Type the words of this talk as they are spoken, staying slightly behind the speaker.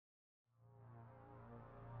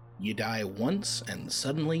You die once, and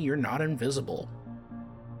suddenly you're not invisible.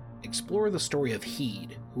 Explore the story of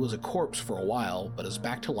Heed, who was a corpse for a while, but is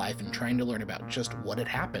back to life and trying to learn about just what had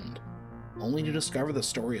happened, only to discover the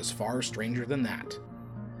story is far stranger than that.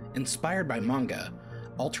 Inspired by manga,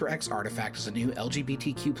 Alter X Artifact is a new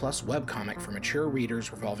LGBTQ+ webcomic for mature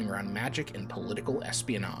readers revolving around magic and political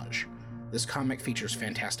espionage. This comic features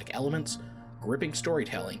fantastic elements, gripping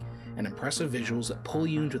storytelling, and impressive visuals that pull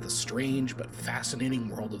you into the strange but fascinating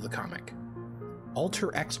world of the comic.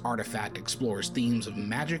 Alter X Artifact explores themes of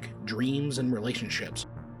magic, dreams, and relationships,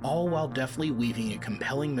 all while deftly weaving a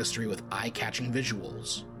compelling mystery with eye-catching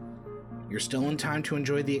visuals. You're still in time to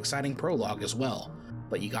enjoy the exciting prologue as well,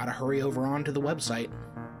 but you gotta hurry over on to the website.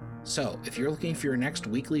 So, if you're looking for your next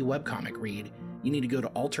weekly webcomic read, you need to go to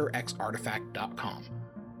alterxartifact.com.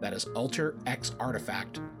 That is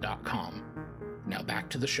alterxartifact.com. Now back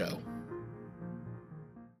to the show.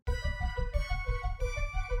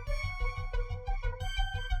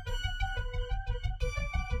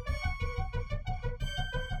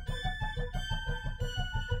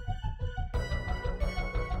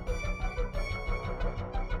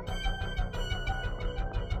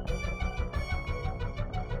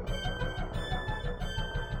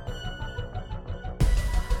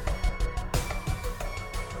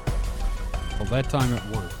 That time it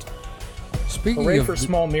worked. Speaking Hooray of for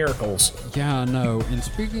small miracles. Yeah, I know. And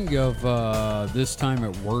speaking of this time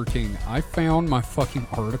it working, I found my fucking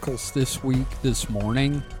articles this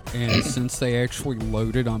morning, and since they actually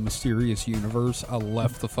loaded on Mysterious Universe, I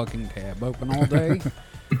left the fucking tab open all day.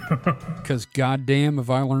 Because goddamn have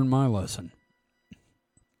I learned my lesson.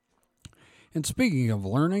 And speaking of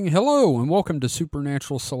learning, hello and welcome to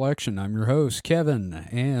Supernatural Selection. I'm your host, Kevin,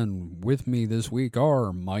 and with me this week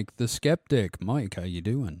are Mike the Skeptic. Mike, how you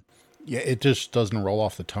doing? Yeah, it just doesn't roll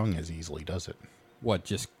off the tongue as easily, does it? What,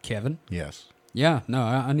 just Kevin? Yes. Yeah, no,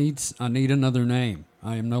 I need another name.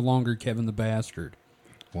 I am no longer Kevin the Bastard.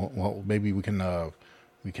 Well, maybe we can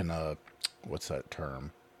what's that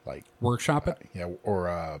term? Like workshop it?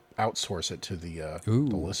 Or outsource it to the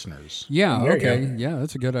listeners. Yeah, okay. Yeah,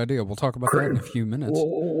 that's a good idea. We'll talk about that in a few minutes.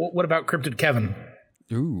 What about Cryptid Kevin?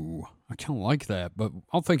 Ooh, I kind of like that, but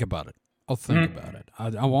I'll think about it. About it.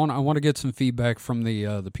 I want to get some feedback from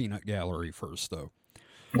the Peanut Gallery first, though.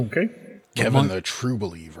 Okay. Kevin the True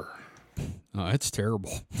Believer. Oh, that's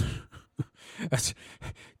terrible. That's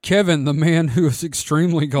Kevin, the man who is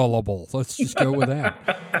extremely gullible. Let's just go with that.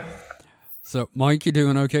 So, Mike, you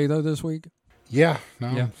doing okay, though, this week? Yeah,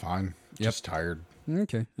 I'm fine. Just tired.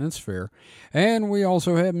 Okay, that's fair. And we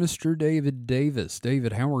also have Mr. David Davis.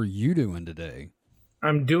 David, how are you doing today?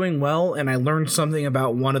 I'm doing well, and I learned something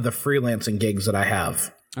about one of the freelancing gigs that I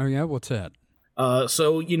have. Oh, yeah? What's that?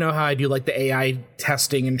 So, you know how I do, like, the AI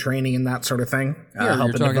testing and training and that sort of thing? Yeah,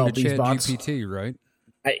 helping you're develop talking to these bots. ChatGPT, right?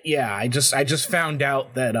 I just found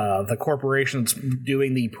out that the corporation that's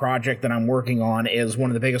doing the project that I'm working on is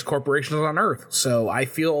one of the biggest corporations on Earth. So I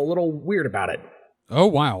feel a little weird about it. Oh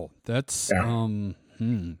wow, that's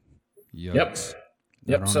Yep.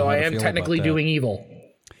 So I am technically doing evil.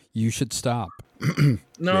 You should stop.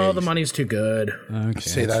 No, the money's too good. Okay,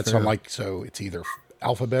 say that's unlike, so it's either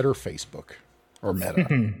Alphabet or Facebook or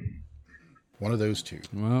Meta. One of those two.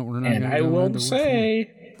 Well, we're not. And I will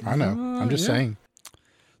say, I know. I'm just saying.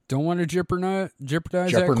 Don't want to jeopardize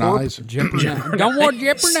Jeopardize. Jeopardize. Don't want to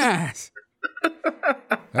jeopardize.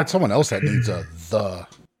 That's someone else that needs the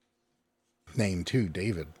name too,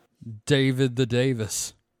 David. David the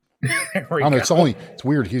Davis. It's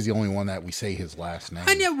weird. He's the only one that we say his last name.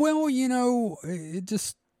 I know. Well, it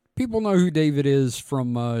just people know who David is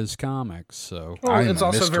from his comics. So it's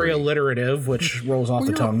also very alliterative, which rolls off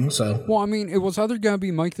the tongue. So I mean, it was either going to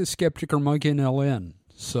be Mike the Skeptic or Mike NLN.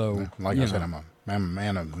 So like I said, I'm a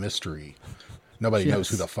man of mystery. Nobody knows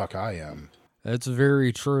who the fuck I am. That's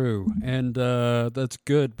very true. And that's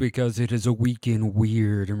good because it is a week in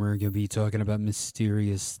weird and we're going to be talking about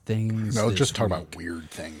mysterious things. No, just talk about weird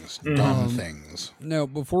things, dumb things. Now,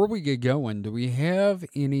 before we get going, do we have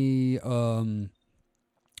any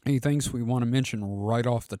things we want to mention right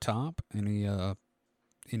off the top?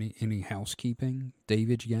 Any housekeeping?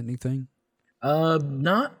 David, you got anything?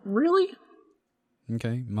 Not really.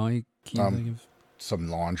 Okay, Mike, can you think of some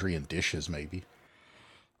laundry and dishes, maybe?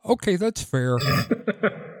 Okay, that's fair.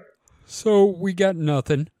 So we got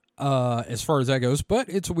nothing as far as that goes, but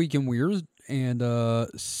it's a week in weird, and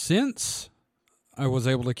since I was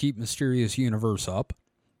able to keep Mysterious Universe up,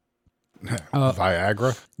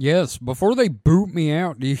 Viagra. Yes, before they boot me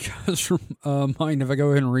out, do you guys mind if I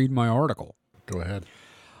go ahead and read my article? Go ahead.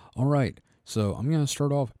 All right. So I'm going to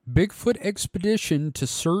start off. Bigfoot expedition to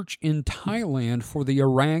search in Thailand for the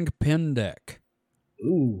Orang Pendek.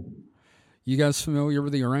 Ooh. You guys familiar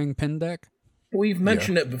with the Orang Pendek? We've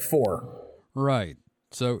mentioned it before. Right.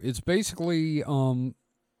 So it's basically,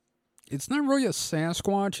 it's not really a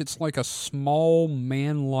Sasquatch. It's like a small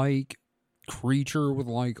man-like creature with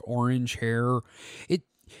like orange hair.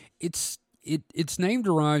 Its name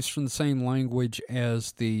derives from the same language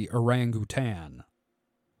as the orangutan,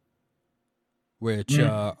 which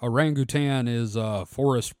orangutan is a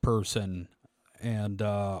forest person, and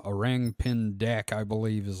Orang Pendek, I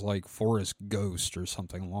believe, is like forest ghost or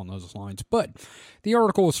something along those lines. But the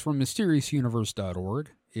article is from mysteriousuniverse.org.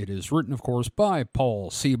 It is written, of course, by Paul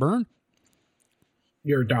Seaburn.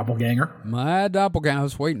 Your doppelganger. My doppelganger. I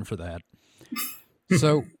was waiting for that.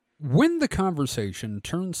 So, when the conversation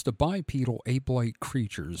turns to bipedal ape-like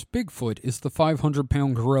creatures, Bigfoot is the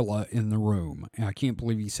 500-pound gorilla in the room. And I can't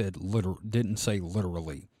believe he said didn't say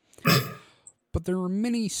literally. But there are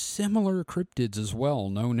many similar cryptids as well,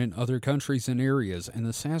 known in other countries and areas, and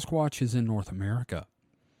the Sasquatch is in North America.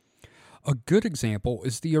 A good example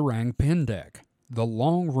is the Orang Pendek, the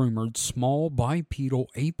long-rumored small bipedal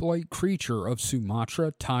ape-like creature of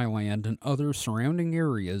Sumatra, Thailand, and other surrounding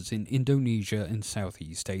areas in Indonesia and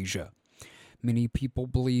Southeast Asia. Many people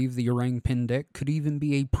believe the Orang Pendek could even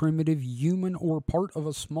be a primitive human or part of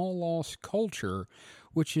a small lost culture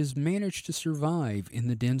which has managed to survive in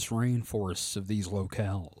the dense rainforests of these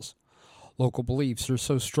locales. Local beliefs are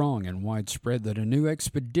so strong and widespread that a new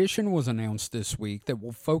expedition was announced this week that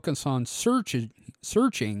will focus on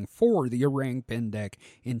searching for the Orang Pendek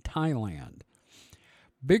in Thailand.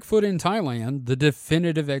 Bigfoot in Thailand, the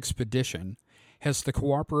definitive expedition, has the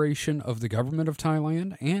cooperation of the government of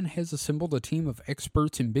Thailand and has assembled a team of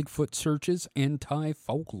experts in Bigfoot searches and Thai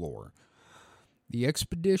folklore. The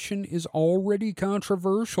expedition is already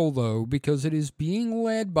controversial, though, because it is being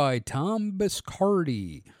led by Tom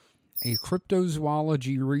Biscardi, a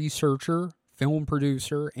cryptozoology researcher, film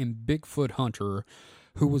producer, and Bigfoot hunter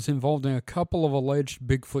who was involved in a couple of alleged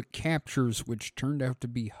Bigfoot captures which turned out to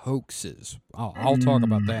be hoaxes. I'll talk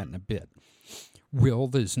about that in a bit. Will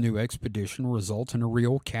this new expedition result in a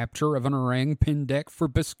real capture of an Orang Pendek for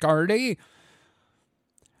Biscardi?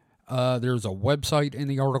 There's a website in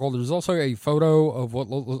the article. There's also a photo of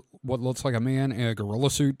what looks like a man in a gorilla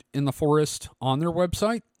suit in the forest on their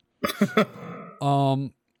website.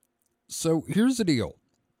 So here's the deal.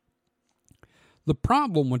 The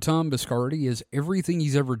problem with Tom Biscardi is everything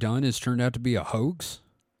he's ever done has turned out to be a hoax.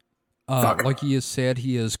 Like he has said,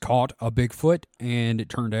 he has caught a Bigfoot, and it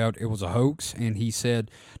turned out it was a hoax. And he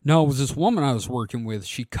said, no, it was this woman I was working with.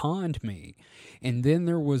 She conned me. And then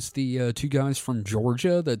there was the two guys from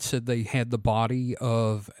Georgia that said they had the body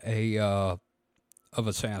of a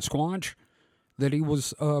Sasquatch that he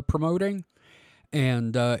was promoting.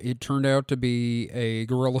 And it turned out to be a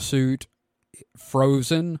gorilla suit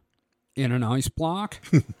frozen in an ice block.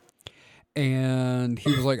 And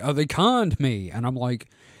he was like, oh, they conned me. And I'm like,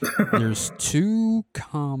 there's two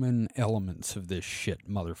common elements of this shit,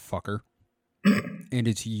 motherfucker. And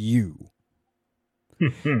it's you.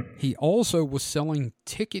 He also was selling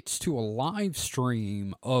tickets to a live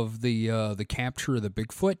stream of the capture of the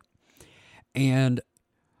Bigfoot. And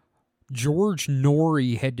George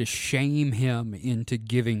Norrie had to shame him into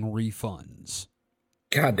giving refunds.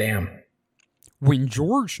 God damn. When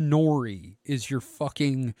George Norrie is your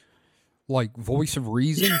fucking, like, voice of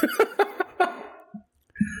reason,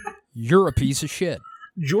 you're a piece of shit.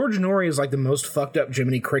 George Norrie is like the most fucked up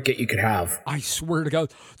Jiminy Cricket you could have. I swear to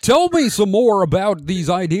God. Tell me some more about these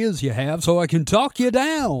ideas you have so I can talk you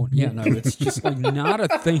down. Yeah, no, it's just like not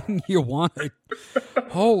a thing you want.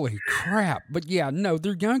 Holy crap. But yeah, no,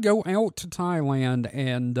 they're going to go out to Thailand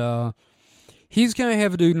and he's going to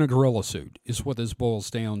have a dude in a gorilla suit is what this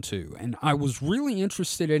boils down to. And I was really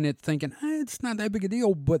interested in it thinking, it's not that big a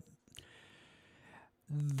deal, but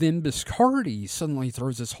then Biscardi suddenly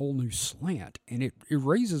throws this whole new slant, and it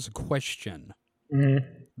raises a question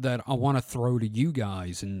that I want to throw to you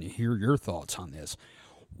guys and hear your thoughts on this.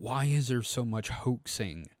 Why is there so much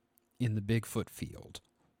hoaxing in the Bigfoot field?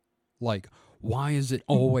 Like, why is it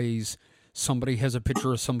always somebody has a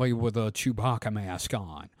picture of somebody with a Chewbacca mask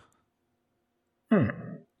on?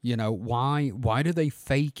 You know, why do they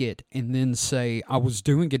fake it and then say, I was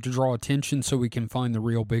doing it to draw attention so we can find the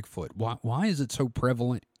real Bigfoot? Why is it so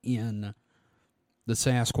prevalent in the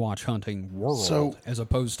Sasquatch hunting world as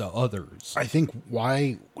opposed to others? I think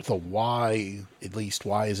why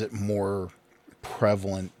is it more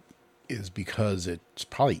prevalent is because it's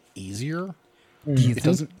probably easier.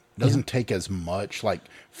 It doesn't take as much. Like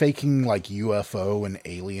faking like UFO and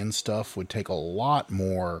alien stuff would take a lot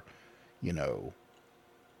more,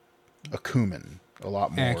 acumen a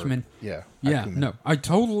lot more. acumen. Yeah. Yeah, acumen. no, I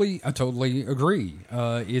totally agree.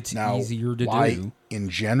 It's Now, easier to why do. in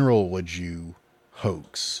general would you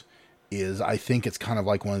hoax? Is I think it's kind of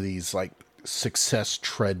like one of these like success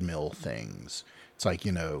treadmill things. It's like,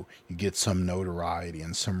 you know, you get some notoriety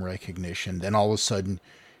and some recognition, then all of a sudden,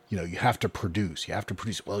 you know, you have to produce.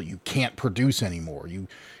 Well, you can't produce anymore. You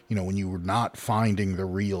know, when you were not finding the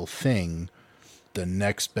real thing, the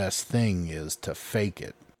next best thing is to fake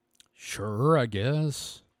it. Sure, I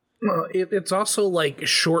guess. Well, it's also like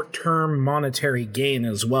short-term monetary gain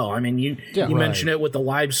as well. I mean, you Yeah, right. mentioned it with the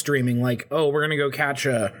live streaming, like, oh, we're gonna catch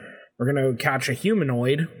a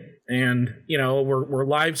humanoid, and you know we're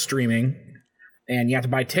live streaming, and you have to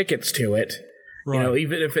buy tickets to it. Right. You know,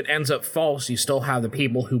 even if it ends up false, you still have the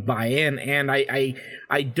people who buy in. And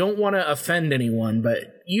I don't want to offend anyone,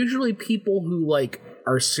 but usually people who like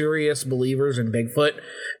are serious believers in Bigfoot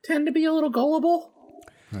tend to be a little gullible.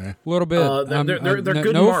 A little bit. They're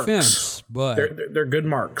good no marks. offense, but They're good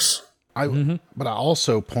marks. But I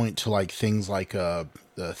also point to like things like the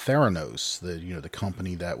Theranos, the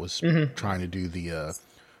company that was trying to do the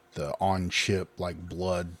on chip like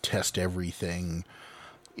blood test everything.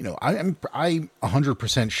 You know, I'm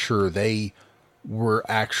 100% sure they were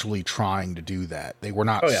actually trying to do that. They were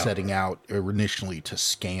not setting out initially to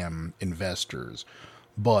scam investors,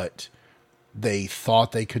 but they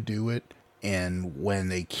thought they could do it. And when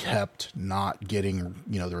they kept not getting,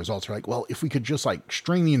 you know, the results, are like, well, if we could just like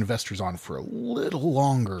string the investors on for a little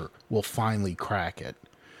longer, we'll finally crack it.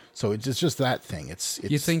 So it's just that thing. It's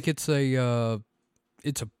you think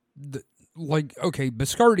like, okay,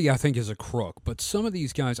 Biscardi I think is a crook, but some of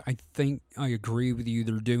these guys, I think I agree with you.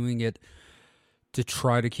 They're doing it to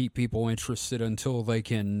try to keep people interested until they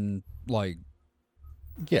can like,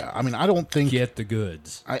 yeah. I mean, I don't think get the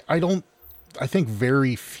goods. I think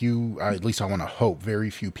very few, at least I want to hope, very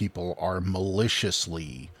few people are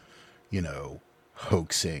maliciously, you know,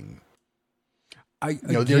 hoaxing.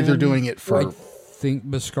 They're doing it for. I think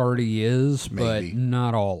Biscardi is, Maybe. but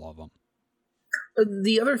not all of them.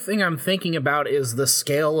 The other thing I'm thinking about is the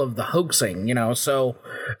scale of the hoaxing, you know, so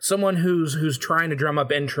someone who's trying to drum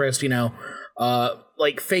up interest, you know,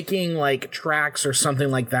 like faking like tracks or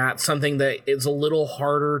something like that, something that is a little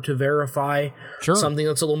harder to verify, Sure. Something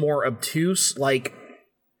that's a little more obtuse, like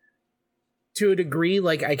to a degree,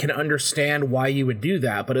 like I can understand why you would do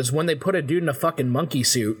that, but it's when they put a dude in a fucking monkey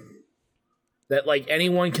suit that like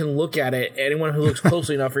anyone can look at it, anyone who looks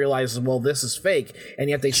closely enough realizes, well, this is fake, and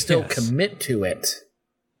yet they still commit to it.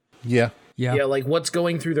 Yeah. Yeah, like what's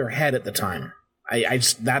going through their head at the time? I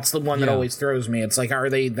just, that's the one that always throws me. It's like, are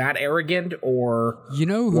they that arrogant, or you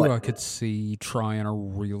know who I could see trying a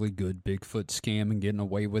really good Bigfoot scam and getting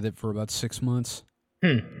away with it for about 6 months?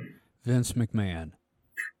 Vince McMahon.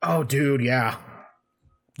 Oh, dude, yeah.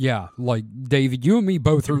 Yeah, like David, you and me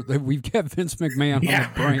both are. We've got Vince McMahon on the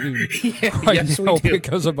brain right now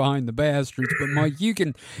because of Behind the Bastards. But Mike, you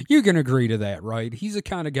can agree to that, right? He's the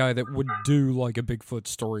kind of guy that would do like a Bigfoot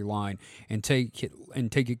storyline and take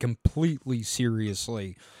it completely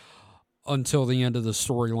seriously until the end of the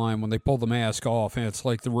storyline when they pull the mask off and it's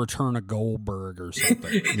like the return of Goldberg or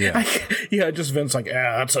something. Just Vince like,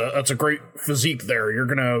 that's a great physique there. You're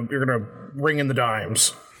gonna ring in the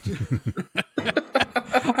dimes.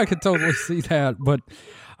 I could totally see that, but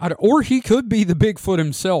or he could be the Bigfoot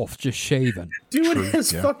himself, just shaven, doing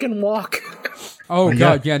his fucking walk. Oh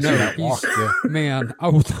God, yeah, no, walk, man, I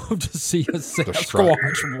would love to see a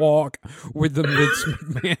Sasquatch walk with the Vince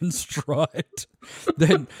McMahon strut,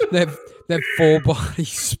 that full body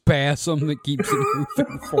spasm that keeps him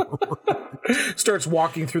moving forward. Starts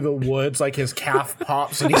walking through the woods, like his calf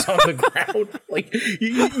pops and he's on the ground. Like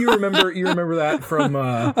you remember that from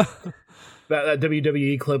that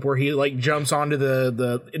WWE clip where he like jumps onto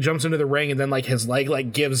jumps into the ring and then like his leg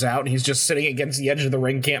like gives out and he's just sitting against the edge of the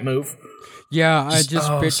ring, can't move. Yeah, I just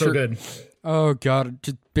picture. So good. Oh God,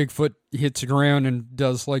 just Bigfoot hits the ground and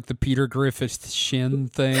does like the Peter Griffith shin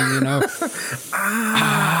thing, you know?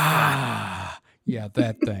 Yeah,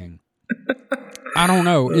 that thing. I don't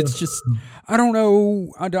know. It's just, I don't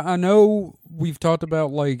know. I know we've talked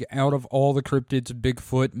about like out of all the cryptids,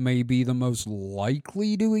 Bigfoot may be the most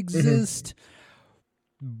likely to exist,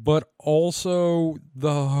 but also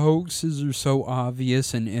the hoaxes are so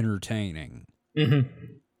obvious and entertaining.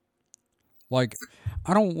 Like,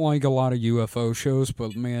 I don't like a lot of UFO shows,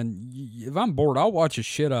 but man, if I'm bored, I'll watch a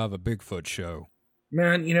shit out of a Bigfoot show.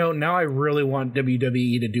 Man, you know, now I really want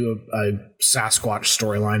WWE to do a Sasquatch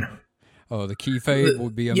storyline. Oh, the kayfabe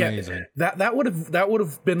would be amazing. Yeah, that would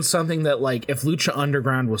have been something that, like, if Lucha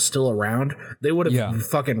Underground was still around, they would have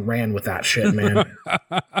fucking ran with that shit, man.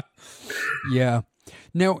 Yeah.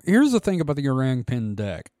 Now, here's the thing about the orang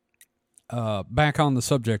pendek. Back on the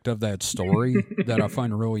subject of that story that I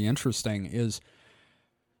find really interesting is,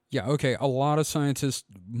 yeah, okay, a lot of scientists,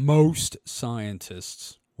 most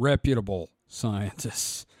scientists, reputable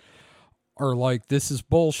scientists, are like, this is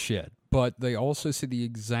bullshit. But they also say the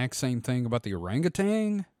exact same thing about the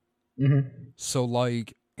orangutan. Mm-hmm. So,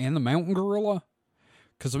 like, and the mountain gorilla.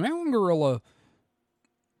 Because the mountain gorilla,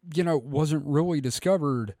 wasn't really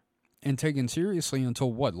discovered and taken seriously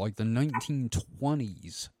until what, like the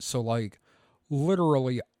 1920s. So, like,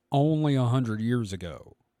 literally only 100 years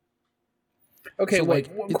ago. Okay, So, wait.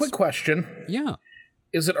 like, Quick question. Yeah.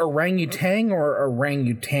 Is it orangutan or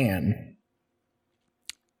orangutan?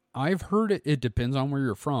 I've heard it. It depends on where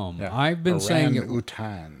you're from. Yeah. I've been saying it.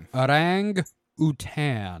 Orangutan.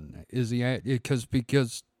 Orang-utan is the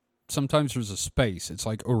because sometimes there's a space. It's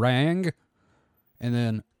like orang and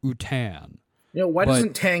then utan. Why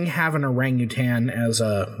doesn't Tang have an orangutan as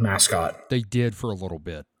a mascot? They did for a little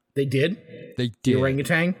bit. They did? They The did.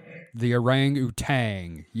 orangutan? The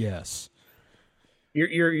orang-utang, yes.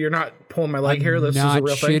 You're not pulling my leg here? This Not is a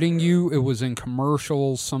real thing? shitting you. It was in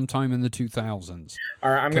commercials sometime in the 2000s.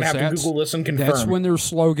 All right, I'm going to have to Google this and confirm. That's when their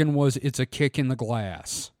slogan was, "It's a kick in the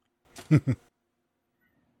glass."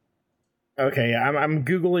 Okay, I'm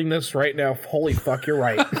Googling this right now. Holy fuck, you're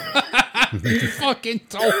right. Fucking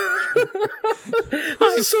told.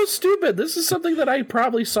 This is so stupid. This is something that I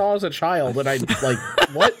probably saw as a child, and I like,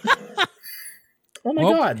 what? Oh my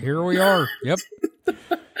god. Here we are. Yep.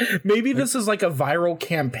 Maybe this is like a viral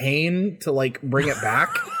campaign to like bring it back.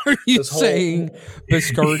 Are you This whole- saying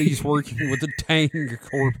Biscardi's working with the Tang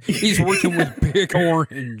Corp? He's working with Big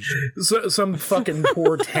Orange. So, some fucking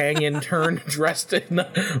poor Tang intern dressed in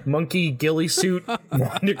a monkey ghillie suit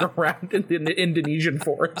wandering around in the Indonesian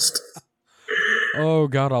forest. Oh,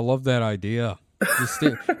 God, I love that idea.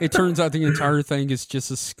 It turns out the entire thing is just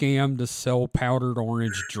a scam to sell powdered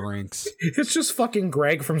orange drinks. It's just fucking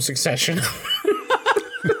Greg from Succession.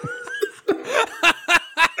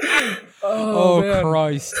 Oh, man.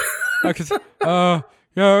 Christ. I could, yeah,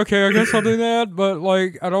 okay, I guess I'll do that, but,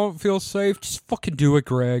 like, I don't feel safe. Just fucking do it,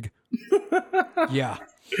 Greg. Yeah.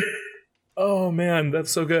 Oh man,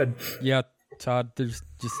 that's so good. Yeah, Todd, there's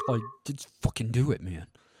just fucking do it, man.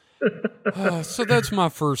 So that's my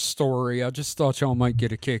first story. I just thought y'all might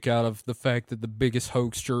get a kick out of the fact that the biggest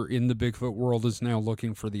hoaxer in the Bigfoot world is now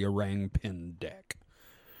looking for the orang pendek.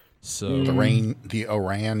 So The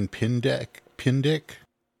Oran Pindick?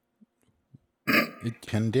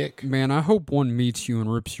 man, I hope one meets you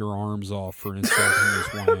and rips your arms off for insulting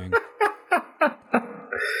this wang.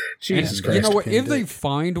 Jesus And Christ. you know what? If Pendek. they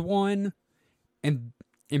find one and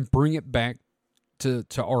bring it back to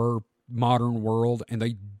our modern world and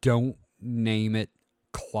they don't name it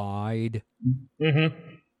Clyde, Mm-hmm.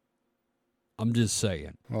 I'm just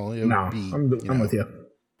saying. Well, it No, would be. I'm with you.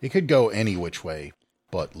 It could go any which way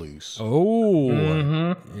but loose. Oh,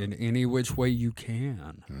 Mm-hmm. in any which way you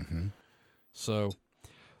can. Mm-hmm. So,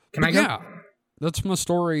 Can I go? yeah, that's my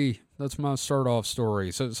story. That's my start off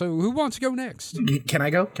story. So who wants to go next? Can I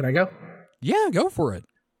go? Can I go? Yeah, go for it.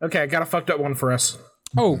 Okay, I got a fucked up one for us.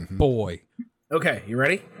 Oh boy. Okay, you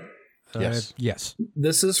ready? Yes. Yes.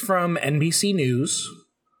 This is from NBC News.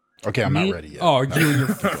 Okay, I'm not ready yet. Oh, you and your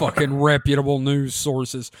fucking reputable news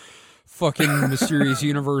sources. Fucking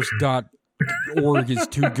mysteriousuniverse.org is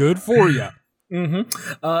too good for you.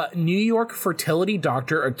 New York fertility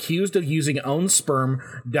doctor accused of using own sperm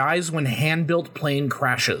dies when hand-built plane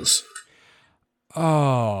crashes.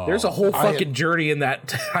 Oh. There's a whole fucking journey in that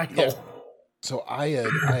title. So I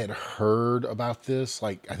had heard about this.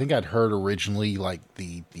 Like, I think I'd heard originally, like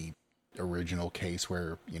the original case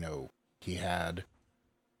where he had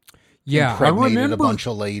yeah, I impregnated remember. a bunch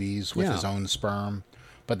of ladies with Yeah. his own sperm.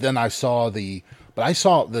 But then I saw the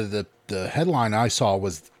headline I saw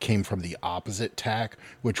came from the opposite tack,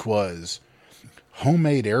 which was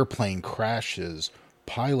homemade airplane crashes.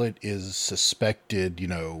 Pilot is suspected,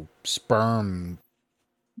 sperm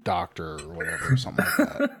doctor or whatever, or something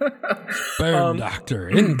like that. Boom, doctor,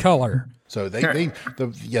 in color. So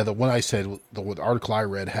the one I said, the article I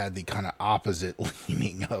read had the kind of opposite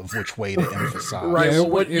leaning of which way to emphasize. Right. Yeah,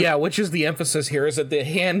 Well, which is the emphasis here? Is it the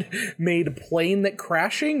handmade plane that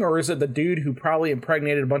crashing, or is it the dude who probably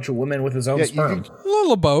impregnated a bunch of women with his own Yeah, sperm? A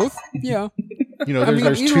little of both. Yeah.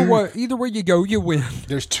 There's Either way you go, you win.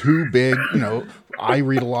 there's two big, I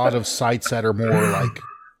read a lot of sites that are more like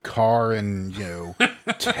car and,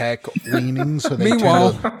 tech leaning. So they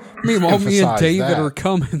Meanwhile, me and emphasize David that. are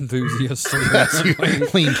cum enthusiasts. Yes, you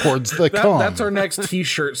lean towards the cum. That's our next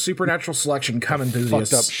T-shirt. Supernatural selection, cum fucked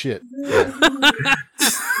enthusiasts. up shit.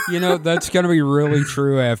 That's going to be really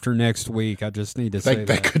true after next week. I just need to say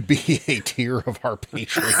That could be a tier of our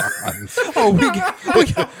Patreon.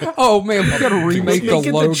 Oh man, we got to remake the Make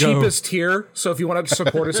it logo. the cheapest tier. So if you want to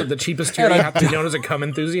support us at the cheapest tier, you have to be known as a cum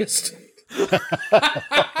enthusiast.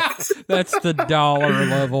 That's the dollar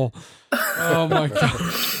level. Oh my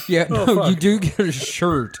god! Yeah, you do get a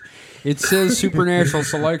shirt. It says Supernatural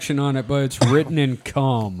Selection on it, but it's written in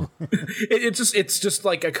cum. It's just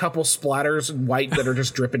like a couple splatters in white that are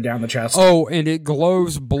just dripping down the chest. Oh, and it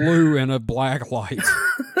glows blue in a black light.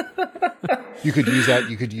 You could use that.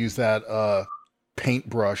 You could use that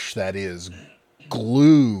paintbrush that is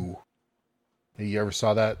glue. You ever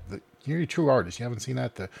saw that? You're a true artist. You haven't seen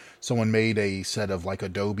that? Someone made a set of like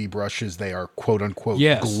Adobe brushes. They are quote unquote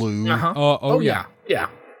glue. Uh-huh.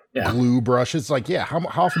 Yeah. Glue brushes. Like, how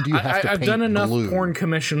often do you have to paint I've done enough glue? porn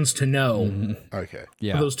commissions to know. Okay.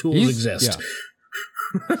 Yeah, those tools exist.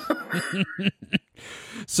 Yeah.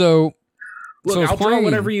 So, look, I'll draw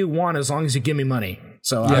whatever you want as long as you give me money.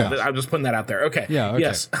 So I'm just putting that out there. Okay. Yeah. Okay.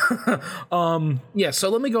 Yes. So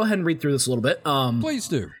let me go ahead and read through this a little bit. Please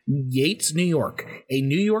do. Yates, New York. A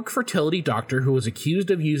New York fertility doctor who was accused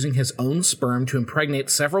of using his own sperm to impregnate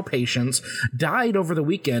several patients died over the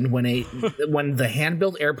weekend when the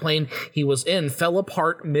hand-built airplane he was in fell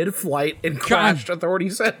apart mid-flight and crashed,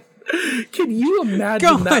 authorities said. Can you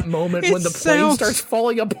imagine that moment when the plane starts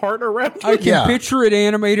falling apart around you? I can picture it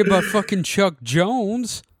animated by fucking Chuck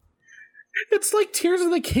Jones. It's like Tears of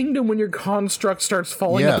the Kingdom when your construct starts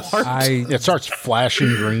falling apart. It starts flashing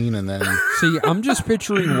green and then... See, I'm just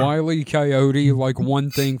picturing Wile E. Coyote, like one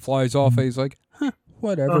thing flies off and he's like,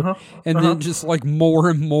 whatever. Then just like more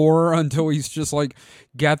and more until he's just like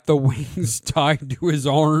got the wings tied to his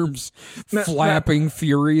arms, flapping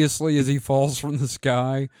furiously as he falls from the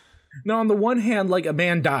sky. Now, on the one hand, like a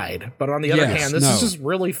man died, but on the other hand, this is just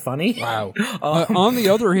really funny. Wow. On the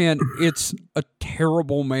other hand, it's a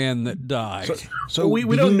terrible man that died. So we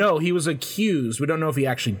don't know. He was accused. We don't know if he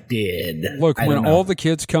actually did. Look, when all the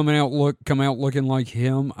kids come out looking like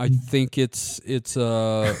him, I think it's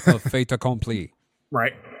a fait accompli.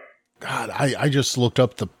 Right. God, I just looked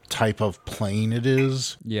up the type of plane it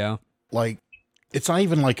is. Yeah. Like, it's not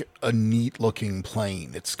even like a neat looking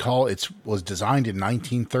plane. It was designed in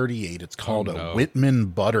 1938. It's called a Whitman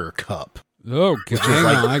Buttercup. Oh, God. Hang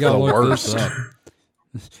on, I gotta look this up.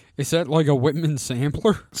 Is that like a Whitman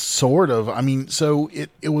sampler? Sort of. I mean, so it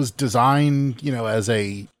was designed, as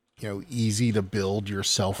a easy to build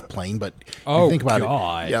yourself plane, but think about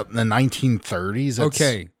it. Yeah, in the 1930s.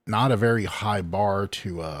 It's not a very high bar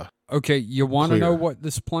to Okay, you want to know what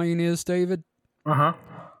this plane is, David? Uh-huh.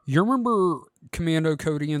 You remember Commando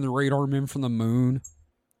Cody and the Radar Men from the Moon?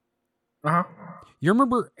 Uh-huh. You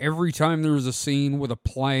remember every time there was a scene with a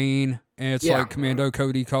plane and it's like Commando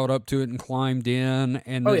Cody caught up to it and climbed in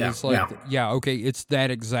and then it's like, it's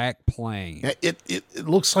that exact plane. It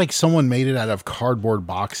looks like someone made it out of cardboard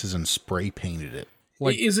boxes and spray painted it.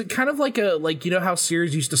 Like, is it kind of like how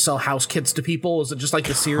Sears used to sell house kits to people? Is it just like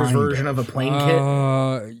the Sears version of a plane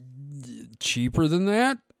kit? Cheaper than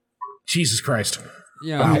that? Jesus Christ.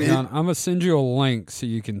 Yeah, I'm going to send you a link so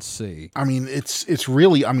you can see. I mean, it's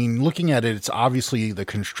really, looking at it, it's obviously the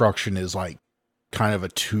construction is like kind of a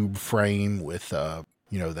tube frame with, that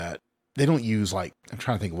they don't use I'm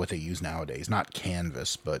trying to think of what they use nowadays, not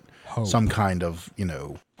canvas, but some kind of,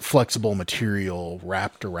 flexible material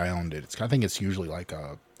wrapped around it. I think it's usually like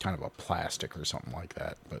a kind of a plastic or something like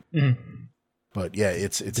that. But, but yeah,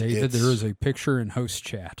 it's David, there is a picture in host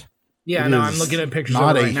chat. Yeah, no, I'm looking at pictures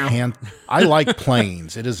of it right now. I like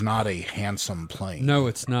planes. It is not a handsome plane. No,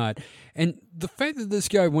 it's not. And the fact that this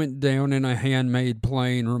guy went down in a handmade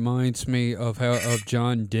plane reminds me of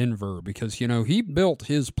John Denver because, he built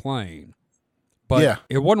his plane. But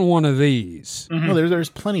it wasn't one of these. Mm-hmm. No, there's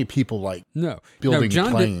plenty of people building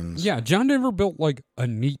planes. John Denver built like a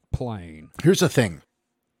neat plane. Here's the thing.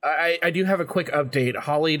 I do have a quick update.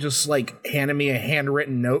 Holly just handed me a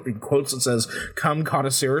handwritten note in quotes that says, "Come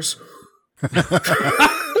connoisseurs."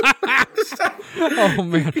 Oh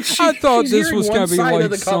man, I thought this was going to be like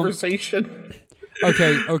the conversation.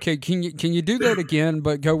 Okay. Can you do that again?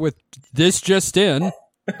 But go with this just in.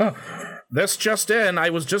 This just in. I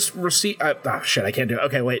was just received. Shit, I can't do it.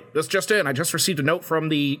 Okay, wait. This just in. I just received a note from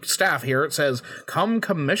the staff here. It says, "Come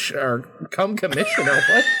commissioner."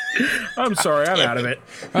 What? I'm sorry. I'm out of it.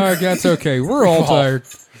 That's okay. We're all tired.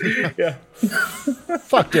 Yeah.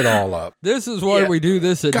 Fucked it all up. This is why we do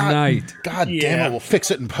this at night. God damn it. We'll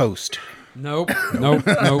fix it in post. Nope.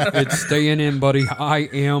 It's staying in, buddy. I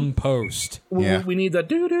am post. We need the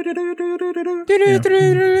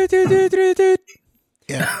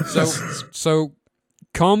Yeah. So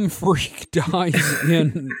Cum Freak dies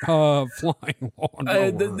in flying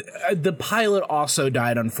lawnmower. The pilot also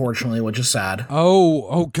died, unfortunately, which is sad.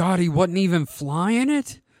 Oh God, he wasn't even flying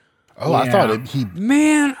it? Oh, I thought he.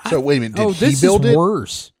 Man. So wait a minute, did he this build is it?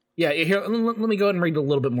 worse. Yeah, here, let me go ahead and read a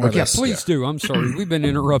little bit more of Yeah, this. please do. I'm sorry. We've been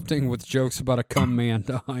interrupting with jokes about a cum man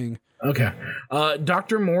dying. Okay.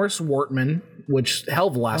 Dr. Morris Wortman, which hell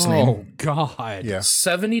of a last name. Oh God. Yeah.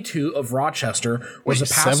 72 of Rochester was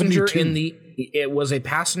Wait, a passenger 72? It was a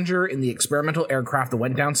passenger in the experimental aircraft that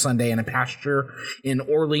went down Sunday in a pasture in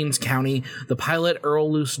Orleans County. The pilot,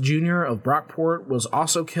 Earl Luce Jr. of Brockport, was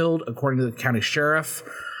also killed, according to the county sheriff.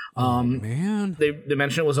 Man. They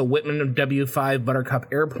mentioned it was a Whitman W-5 Buttercup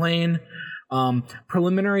airplane.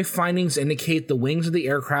 Preliminary findings indicate the wings of the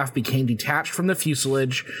aircraft became detached from the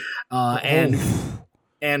fuselage and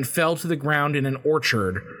fell to the ground in an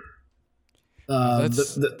orchard.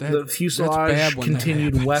 The fuselage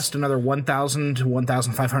continued west another 1,000 to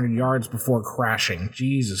 1,500 yards before crashing.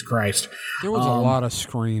 Jesus Christ. There was a lot of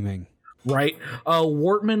screaming. Right.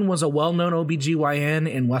 Wortman was a well-known OBGYN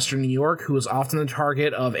in Western New York who was often the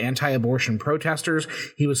target of anti-abortion protesters.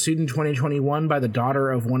 He was sued in 2021 by the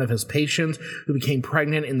daughter of one of his patients who became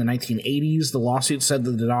pregnant in the 1980s. The lawsuit said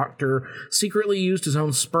that the doctor secretly used his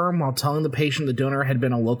own sperm while telling the patient the donor had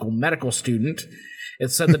been a local medical student.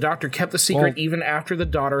 It said the doctor kept the secret even after the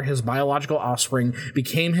daughter, his biological offspring,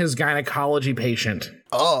 became his gynecology patient.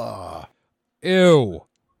 Ew.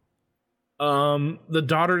 The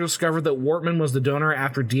daughter discovered that Wortman was the donor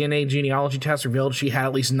after DNA genealogy tests revealed she had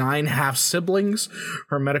at least 9 half-siblings,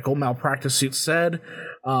 her medical malpractice suit said.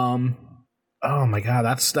 Oh my God,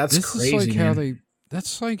 that's crazy.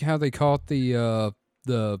 That's like how they caught the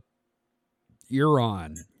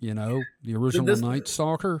Euron, the original Night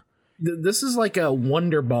Stalker. This is like a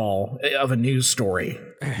Wonder Ball of a news story.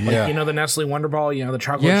 Yeah. Like, the Nestle Wonder Ball, the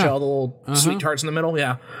chocolate shell, the little sweet tarts in the middle.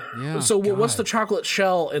 Yeah. So what's the chocolate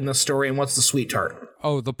shell in the story and what's the sweet tart?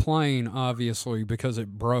 Oh, the plane, obviously, because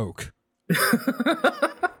it broke.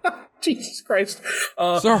 Jesus Christ.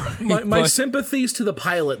 Sorry. My sympathies to the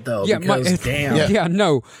pilot, though, because damn. Yeah,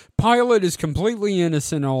 no. Pilot is completely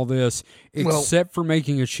innocent in all this, except for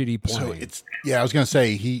making a shitty plane. So I was going to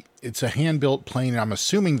say, it's a hand-built plane, and I'm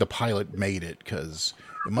assuming the pilot made it, because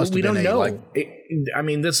it must have been We don't know.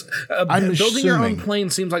 I'm building your own assuming. plane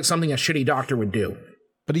seems like something a shitty doctor would do.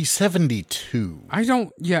 But he's 72. I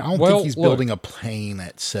don't think he's building a plane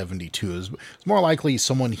at 72. It's more likely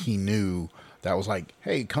someone he knew that was like,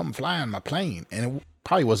 hey, come fly on my plane. And it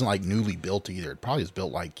probably wasn't like newly built either. It probably was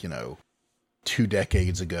built like, 2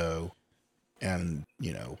 decades ago and,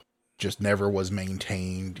 just never was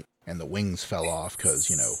maintained and the wings fell off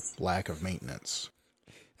because, lack of maintenance.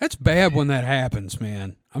 That's bad when that happens,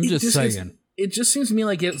 man. I'm just saying. It just seems to me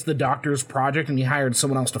like it's the doctor's project and he hired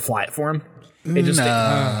someone else to fly it for him. Either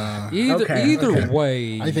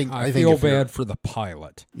way, I feel bad for the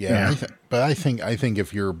pilot. Yeah. But I think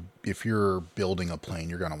if you're building a plane,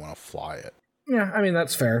 you're going to want to fly it. Yeah, I mean,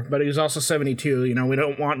 that's fair. But he was also 72. We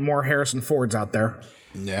don't want more Harrison Fords out there.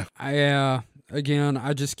 Yeah. Again,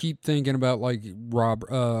 I just keep thinking about like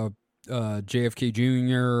JFK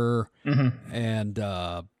Jr. And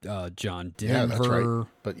John Denver. Yeah, that's right.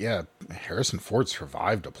 But Harrison Ford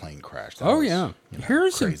survived a plane crash.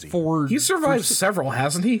 Harrison Ford. He survived several,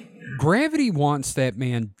 hasn't he? Gravity wants that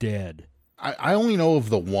man dead. I only know of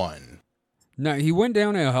the one. No, he went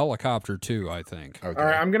down in a helicopter too, I think. Okay. All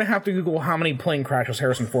right, I'm going to have to Google how many plane crashes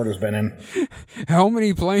Harrison Ford has been in. How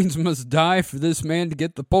many planes must die for this man to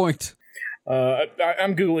get the point?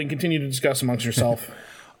 I'm Googling. Continue to discuss amongst yourself.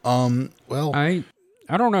 Well, I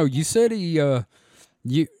don't know. You said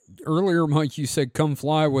earlier, Mike, you said, come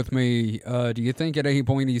fly with me. Do you think at any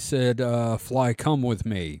point he said, fly, come with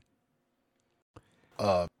me?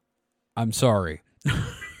 I'm sorry.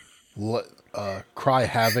 Cry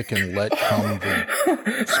havoc and let come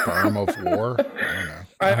the sperm of war. I don't know.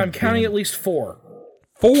 I'm counting at least 4.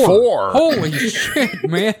 4. Holy shit,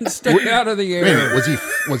 man! Stay out of the air. Wait,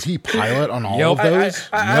 was he pilot on all of those?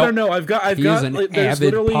 I don't know. I've got. He's an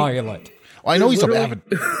avid pilot. Well, I know he's an avid.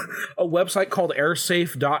 A website called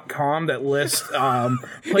airsafe.com that lists plane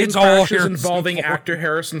It's all crashes Harrison involving Ford. actor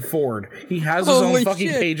Harrison Ford. He has his own fucking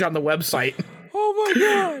page on the website. Oh my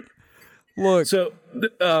god! Look. So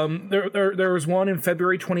there was one in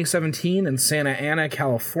February 2017 in Santa Ana,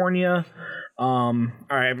 California. All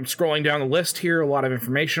right, I'm scrolling down the list here. A lot of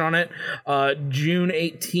information on it. June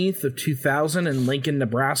 18th of 2000 in Lincoln,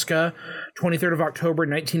 Nebraska. 23rd of October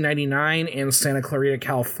 1999 in Santa Clarita,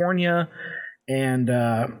 California. And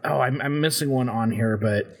I'm missing one on here,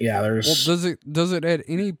 but yeah, there's. Well, does it at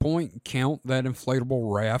any point count that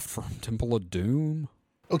inflatable raft from Temple of Doom?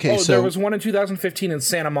 Okay, so there was one in 2015 in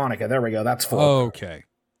Santa Monica. There we go. That's 4. Okay.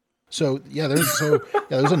 So there's a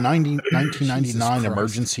 1999 Jesus Christ.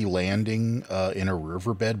 emergency landing in a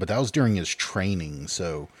riverbed, but that was during his training,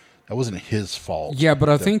 so that wasn't his fault. Yeah, but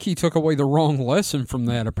I think he took away the wrong lesson from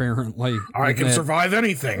that, apparently. I can That- survive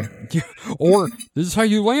anything. Or, this is how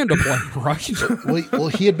you land a plane, right? Well,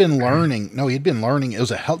 he had been learning. No, he had been learning. It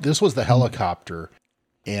was this was the helicopter,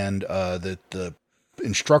 and the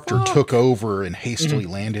instructor took over and hastily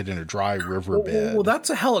landed in a dry riverbed. Well, that's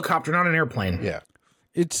a helicopter, not an airplane. Yeah.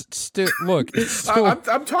 It's still, look, it's still...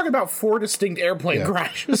 I'm talking about 4 distinct airplane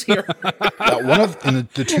crashes here. One of in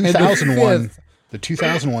the 2001, fifth. the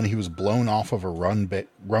 2001, he was blown off of a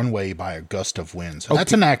runway by a gust of wind. So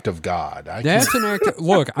that's an act of God. That's an act.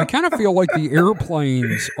 Look, I kind of feel like the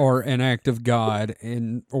airplanes are an act of God,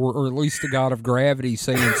 or at least the God of gravity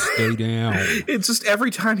saying, "Stay down." It's just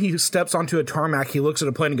every time he steps onto a tarmac, he looks at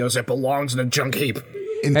a plane and goes, "It belongs in a junk heap."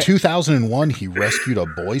 In 2001, he rescued a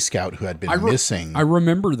Boy Scout who had been missing. I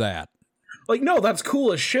remember that. Like, no, that's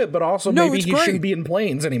cool as shit, but also No, maybe it's he great. shouldn't be in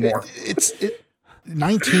planes anymore.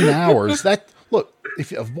 19 hours. Look,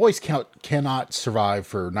 if a Boy Scout cannot survive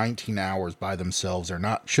for 19 hours by themselves,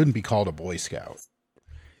 shouldn't be called a Boy Scout.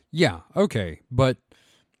 Yeah, okay, but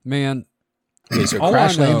man, Okay, so all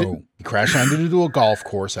I know. he crash landed into a golf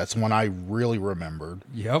course. That's one I really remembered.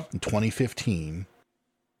 Yep. In 2015.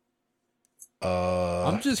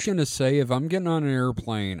 I'm just gonna say, if I'm getting on an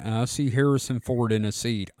airplane and I see Harrison Ford in a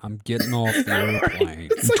seat, I'm getting off the airplane.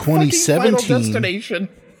 It's like fucking Final 2017. Destination.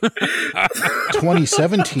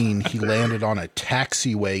 2017, he landed on a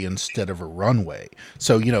taxiway instead of a runway.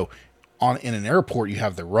 So, in an airport, you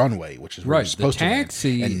have the runway, which is where Right, you're supposed the to land.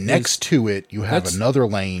 taxi And next to it, you have that's- another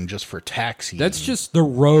lane just for taxiing. That's just the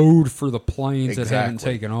road for the planes that haven't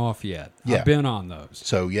Exactly. taken off yet. Yeah. I've been on those.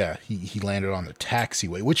 So, yeah, he landed on the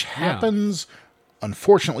taxiway, which happens,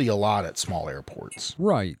 unfortunately, a lot at small airports.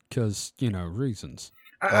 Right, because, reasons.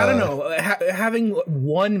 I don't know. Having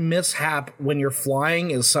one mishap when you're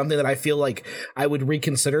flying is something that I feel like I would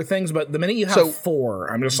reconsider things. But the minute you have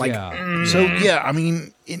 4, I'm just like, Yeah. So, yeah, I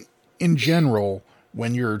mean, in general,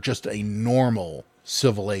 when you're just a normal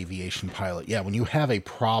civil aviation pilot, when you have a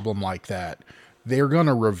problem like that, they're going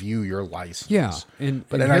to review your license. Yeah,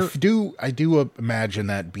 I do imagine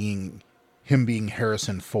that being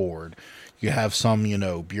Harrison Ford, you have some,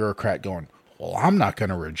 bureaucrat going, well, I'm not going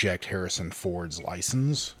to reject Harrison Ford's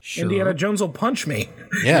license. Sure. Indiana Jones will punch me.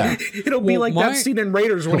 Yeah. It'll be like that scene in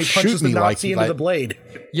Raiders when he He'll punches shoot the me like Nazi into the blade.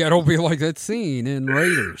 Yeah, it'll be like that scene in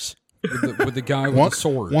Raiders with the guy with the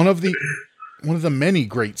sword. One of the many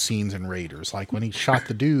great scenes in Raiders, like when he shot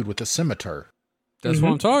the dude with the scimitar. That's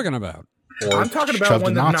what I'm talking about. Or I'm talking about shoved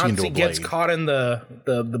when a the Nazi into Nazi a gets blade. caught in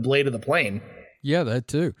the blade of the plane. Yeah, that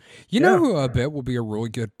too. You know who I bet will be a really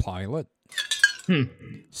good pilot?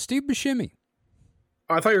 Steve Buscemi.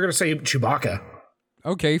 I thought you were going to say Chewbacca.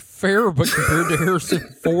 Okay, fair, but compared to Harrison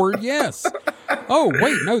Ford, yes. Oh,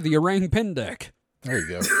 wait, no, the orang pendek. There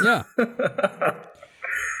you go. Yeah.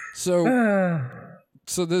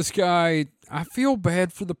 So this guy, I feel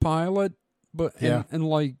bad for the pilot, but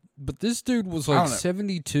but this dude was like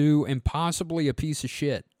 72 and possibly a piece of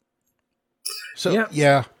shit. So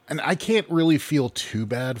yeah, and I can't really feel too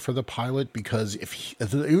bad for the pilot because if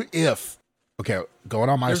going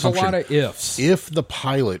on my There's assumption, a lot of ifs. if the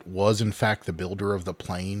pilot was in fact the builder of the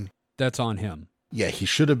plane, That's on him. yeah, he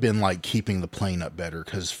should have been like keeping the plane up better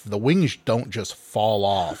because the wings don't just fall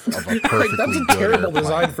off of a perfectly That's a good terrible airplane.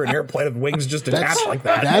 design for an airplane with wings just attached like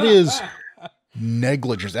that. That is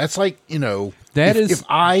negligence. That's like, if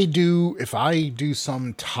I do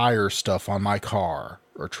some tire stuff on my car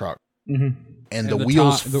or truck and the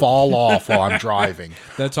wheels fall off while I'm driving,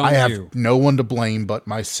 That's on I have you. no one to blame but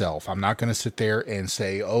myself. I'm not going to sit there and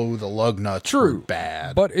say, oh, the lug nuts were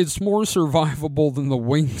bad. But it's more survivable than the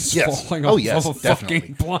wings Yes. falling Oh, off yes, of a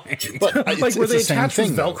definitely. fucking plane. But Like, were it's they the same attached with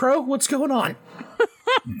thing, though. Velcro? What's going on?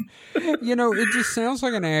 It just sounds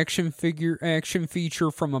like an action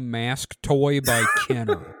feature from a Mask toy by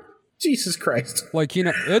Kenner. Jesus Christ. Like,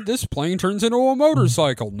 this plane turns into a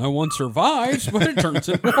motorcycle. No one survives, but it turns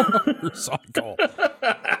into a motorcycle.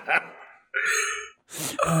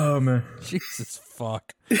 Oh, man. Jesus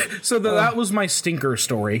fuck. So that was my stinker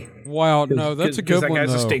story. Wow, no, that's a good that one,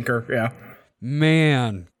 guy's a though. stinker, yeah.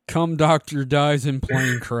 Man, cum doctor dies in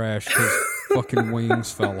plane crash because fucking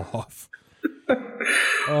wings fell off.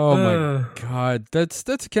 Oh my god, that's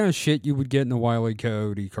the kind of shit you would get in a Wile E.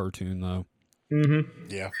 Coyote cartoon, though.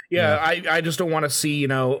 Mm-hmm. Yeah. I just don't want to see,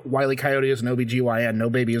 Wile E. Coyote as an OBGYN. No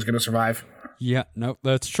baby is going to survive. Yeah, no,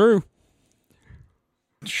 that's true.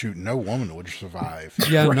 Shoot, no woman would survive.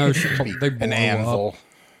 Yeah, no, Be they blow an anvil. up.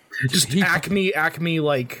 Just Acme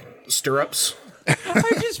like stirrups.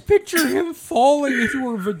 I just picture him falling into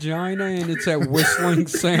her vagina, and it's that whistling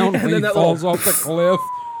sound when he falls off the cliff.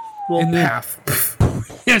 Little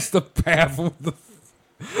path. Yes, the path of the...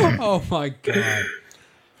 Oh, my God.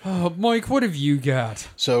 Oh, Mike, what have you got?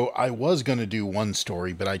 So I was going to do one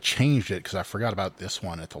story, but I changed it because I forgot about this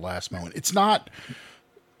one at the last moment. It's not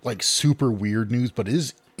like super weird news, but it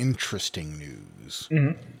is interesting news.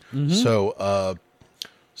 Mm-hmm. Mm-hmm.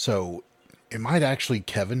 So it might actually,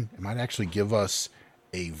 Kevin, give us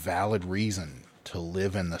a valid reason to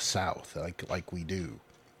live in the South like we do.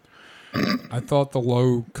 I thought the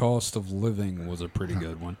low cost of living was a pretty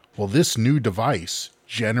good one. Well, this new device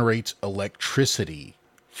generates electricity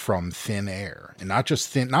from thin air, and not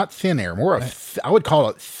thin air, more of I would call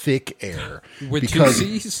it thick air. With two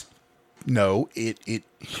C's? No, it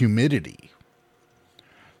humidity.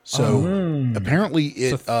 So apparently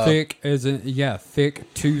it thick as in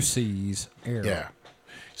thick 2 C's air. Yeah.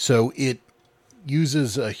 So it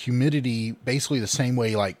uses humidity basically the same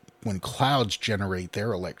way like when clouds generate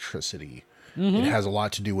their electricity. Mm-hmm. It has a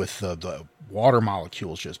lot to do with the water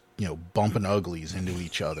molecules just, bumping uglies into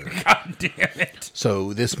each other. God damn it.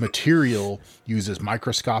 So this material uses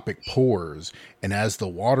microscopic pores, and as the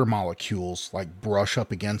water molecules like brush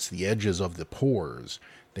up against the edges of the pores,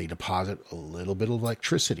 they deposit a little bit of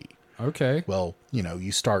electricity. Okay. Well,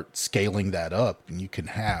 you start scaling that up and you can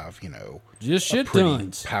have, just shit pretty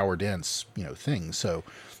tons. Power dense, thing. So,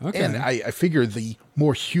 okay. And I figure the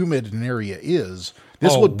more humid an area is,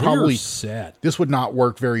 this would not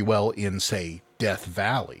work very well in, say, Death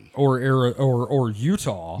Valley or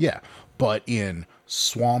Utah. Yeah. But in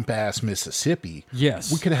swamp ass Mississippi,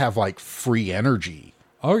 yes, we could have like free energy.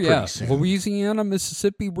 Oh yeah. Louisiana,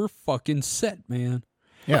 Mississippi, we're fucking set, man.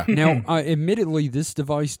 Yeah. Now, admittedly, this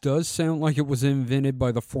device does sound like it was invented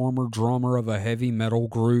by the former drummer of a heavy metal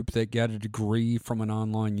group that got a degree from an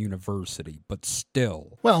online university, but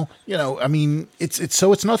still. Well,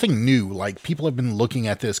 it's nothing new. Like, people have been looking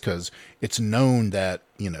at this because it's known that,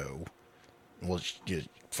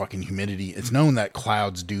 fucking humidity. It's known that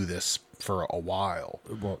clouds do this for a while.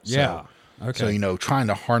 Well, yeah. Okay. So, trying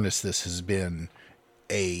to harness this has been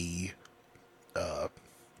a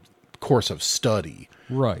course of study.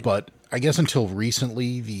 Right. But I guess until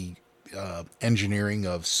recently, the engineering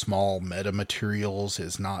of small metamaterials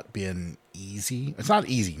has not been easy. It's not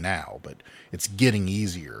easy now, but it's getting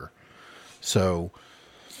easier. So,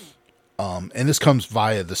 and this comes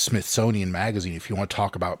via the Smithsonian Magazine. If you want to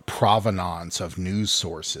talk about provenance of news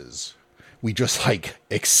sources, we just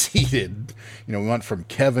exceeded, we went from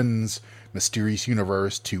Kevin's Mysterious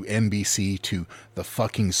Universe to NBC to the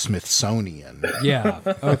fucking Smithsonian. Yeah.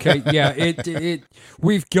 Okay. Yeah.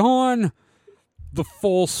 We've gone the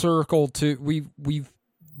full circle to we've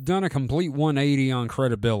done a complete 180 on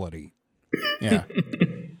credibility. Yeah.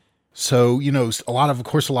 So, a lot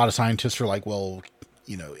of scientists are like, well,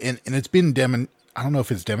 and it's been I don't know if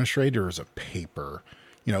it's demonstrated or as a paper,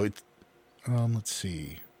 let's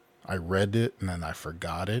see. I read it and then I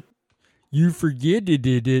forgot it. You forgetted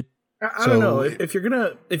it. I don't know if you're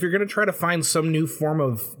gonna try to find some new form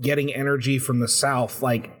of getting energy from the South,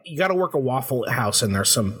 like you got to work a Waffle House in there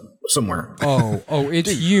somewhere. Oh, it's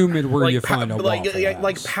humid where you find a Waffle House.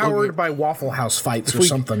 Like powered by Waffle House fights or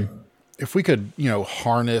something. If we could,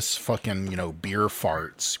 harness fucking, beer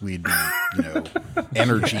farts, we'd be,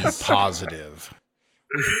 energy positive.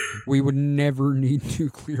 We would never need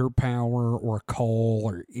nuclear power or coal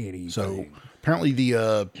or anything. So apparently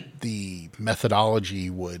the methodology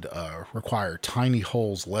would require tiny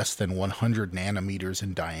holes less than 100 nanometers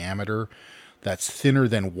in diameter. That's thinner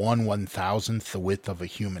than 1/1000th the width of a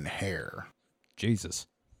human hair. Jesus.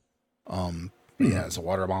 Yeah, as the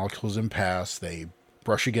water molecules impasse, they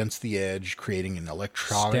brush against the edge, creating an electric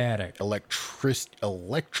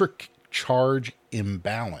charge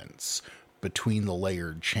imbalance between the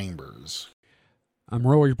layered chambers. I'm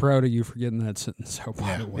really proud of you for getting that sentence out,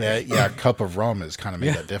 by the way. Yeah, a cup of rum has kind of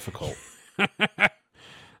made that difficult.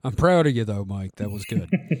 I'm proud of you, though, Mike. That was good.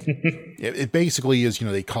 It basically is,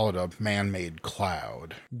 they call it a man-made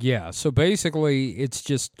cloud. Yeah, so basically it's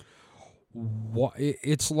just...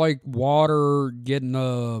 It's like water getting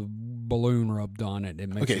a balloon rubbed on it. It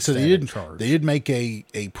makes so they did make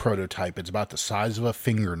a prototype. It's about the size of a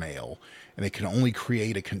fingernail, and it can only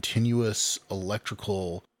create a continuous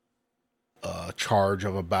electrical charge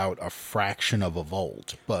of about a fraction of a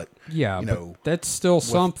volt. But but that's still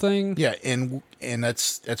something. Yeah, and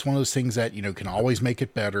that's one of those things that can always make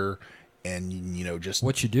it better. And just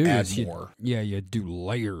what you do add is more. You do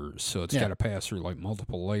layers, so it's got to pass through like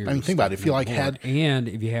multiple layers. I mean, think about it. If you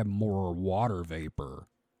if you have more water vapor.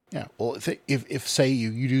 Yeah. Well, if say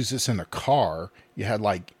you use this in a car, you had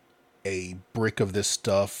like a brick of this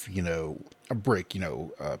stuff, a brick,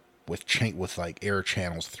 with like air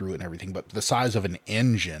channels through it and everything, but the size of an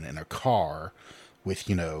engine in a car with,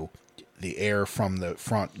 the air from the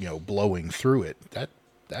front, blowing through it,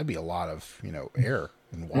 that'd be a lot of, air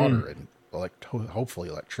and water and hopefully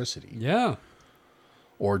electricity. Yeah.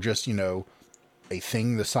 Or just, a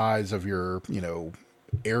thing the size of your,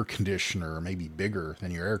 air conditioner, maybe bigger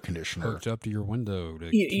than your air conditioner, hooked up to your window to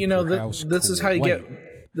this is how you get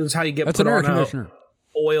That's put an air on conditioner.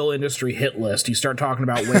 oil industry hit list. You start talking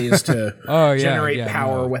about ways to generate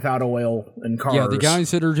power without oil in cars. Yeah, the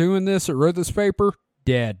guys that are doing this that wrote this paper,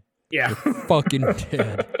 dead. Yeah. They're fucking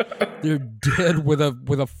dead. They're dead with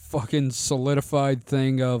a fucking solidified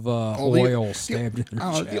thing of oil stabbed in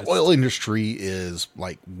their chest. The oil industry is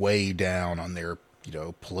like way down on their,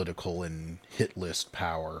 political and hit list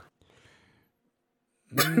power.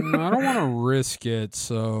 I don't want to risk it,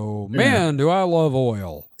 so man, do I love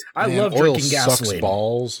oil. I love oil drinking gasoline. Sucks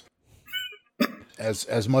balls.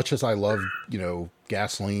 As much as I love,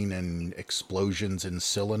 gasoline and explosions in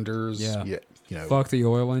cylinders. Yeah. Fuck the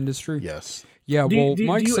oil industry. Yes. Yeah, Do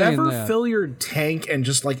Mike's you saying ever that. fill your tank and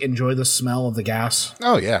just like enjoy the smell of the gas?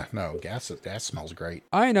 Oh yeah. No, gas smells great.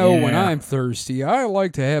 I know when Yeah. I'm thirsty, I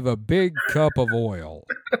like to have a big cup of oil.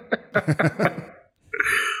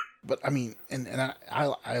 But I mean, and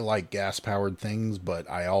I like gas powered things, but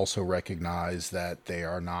I also recognize that they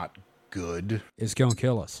are not good. It's gonna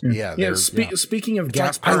kill us. Yeah. Yeah. Speaking of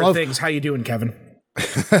gas like, I powered love- things, how you doing, Kevin?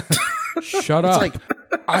 Shut It's up. like,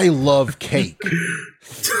 I love cake.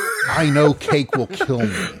 I know cake will kill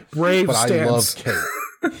me, Brave but I love stance.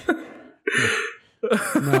 cake.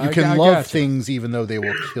 No, You I can love gotcha. things even though they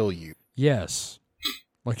will kill you. Yes,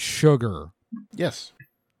 like sugar Yes.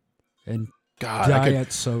 and God, I could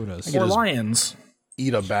diet sodas. could Or just- lions.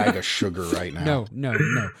 eat a bag of sugar right now. No.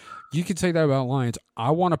 You can say that about lions.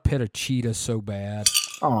 I want to pet a cheetah so bad.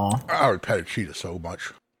 Aw. I would pet a cheetah so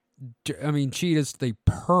much. I mean, cheetahs, they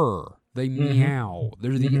purr. They meow.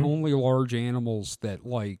 They're the only large animals that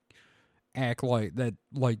act like that,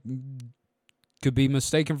 could be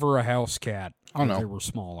mistaken for a house cat Oh, if no. they were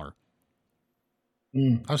smaller.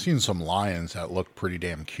 I've seen some lions that look pretty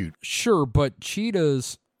damn cute. Sure, but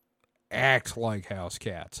cheetahs act like house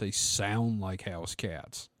cats. They sound like house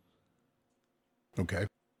cats. Okay.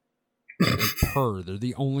 They purr. They're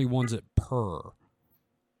the only ones that purr.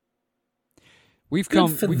 We've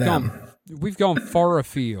Good for them. gone far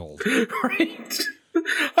afield. Right.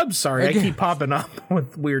 I'm sorry. Again. I keep popping up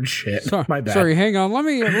with weird shit. Sorry, My bad. Sorry, hang on. Let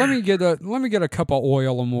me get a cup of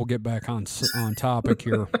oil and we'll get back on topic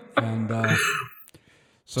here. And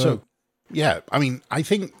So, yeah, I mean, I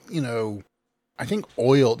think, the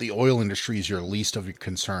oil industry is your least of your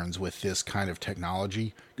concerns with this kind of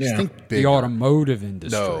technology. Just Yeah. think the bigger. automotive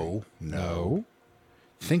industry. No.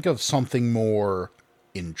 Think of something more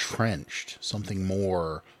entrenched, something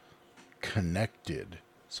more connected,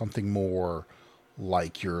 something more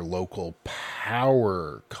like your local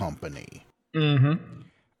power company. Mm-hmm.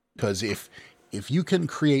 Because if you can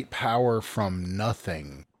create power from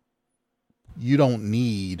nothing, you don't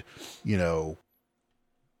need,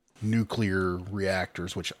 nuclear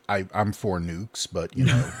reactors, which I'm for nukes, but you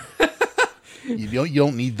don't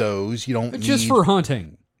need those. You don't Just need, for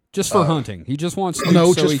hunting. Just for hunting. He just wants to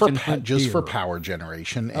no, so just he for can hunt for deer. power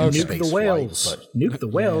generation and Nuke space the whales. flight. But Nuke the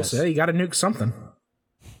whales. Yes. Yeah, you got to nuke something.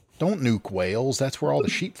 don't nuke whales. That's where all the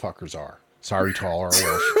sheep fuckers are. Sorry to all our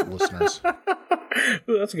Welsh listeners.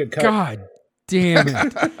 Ooh, that's a good cut. God damn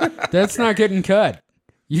it. That's not getting cut.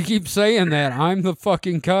 You keep saying that. I'm the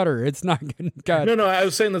fucking cutter. It's not getting cut. No, I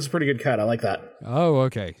was saying that's a pretty good cut. I like that. Oh,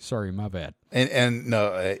 okay. Sorry, my bad. And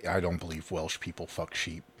no, I don't believe Welsh people fuck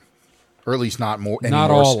sheep. Or at least not more.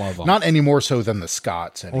 Not anymore, all of them. Not any more so than the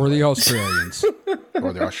Scots Or the anyway, Australians.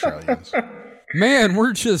 or the Australians. Man,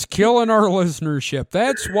 we're just killing our listenership.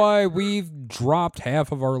 That's why we've dropped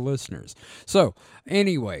half of our listeners. So,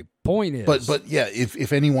 anyway, point is. But yeah,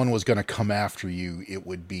 if anyone was going to come after you, it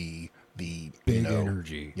would be the Big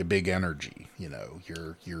energy. Your big energy. Your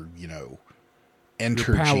power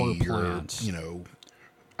energy. plants.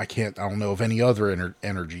 I don't know of any other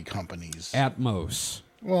energy companies. Atmos.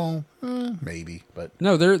 Well, maybe, but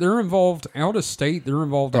No, they're involved out of state. They're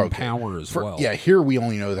involved in Okay. power as well. yeah, here we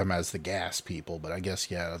only know them as the gas people, but I guess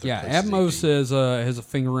other Yeah, places they Atmos do. has a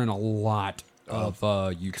finger in a lot of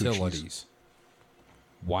utilities.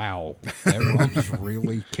 Wow, that rum's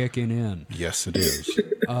really kicking in. Yes, it is.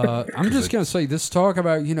 I'm just gonna say this talk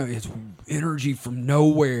about it's energy from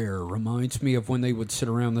nowhere reminds me of when they would sit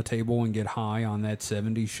around the table and get high on that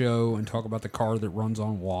 '70s show and talk about the car that runs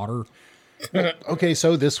on water. Okay,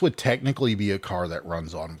 so this would technically be a car that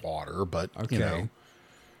runs on water, but, you know, Okay.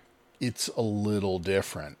 it's a little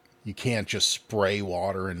different. You can't just spray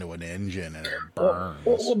water into an engine and it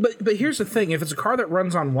burns. But here's the thing. If it's a car that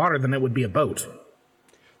runs on water, then it would be a boat.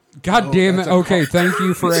 God damn it. that's a Okay, thank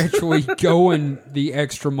you for actually going the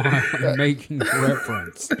extra mile and making the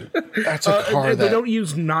reference. That's a car They that don't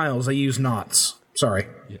use Niles. They use knots. Sorry.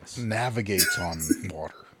 Yes. navigates on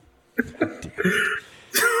water.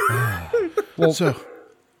 Well, So,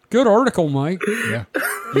 good article, Mike. yeah.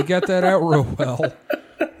 You got that out real well.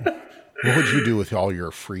 What would you do with all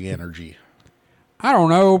your free energy? I don't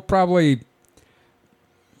know, probably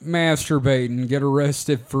masturbate and get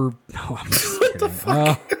arrested for. No, I'm just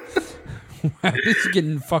kidding. It's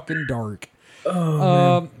getting fucking dark.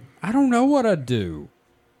 I don't know what I'd do.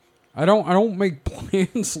 I don't make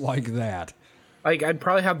plans like that. Like, I'd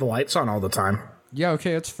probably have the lights on all the time. Yeah,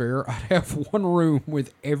 okay, that's fair. I'd have one room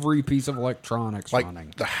with every piece of electronics Like,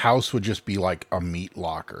 running. the house would just be like a meat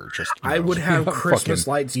locker. Just you I know, would have Christmas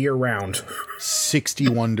fucking lights year round.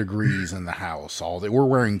 61 degrees in the house. All day. We're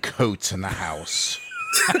wearing coats in the house.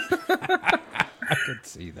 I could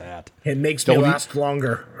see that. It makes me Don't last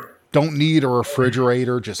longer. Don't need a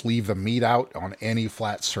refrigerator. Just leave the meat out on any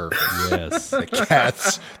flat surface. Yes.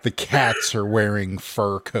 The cats are wearing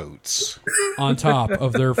fur coats On top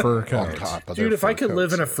of their fur on coats. top of Dude, their if I fur could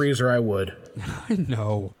live coats. in a freezer, I would. I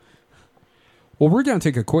know. Well, we're going to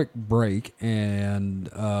take a quick break and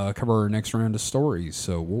cover our next round of stories.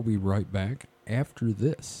 So we'll be right back after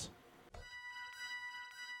this.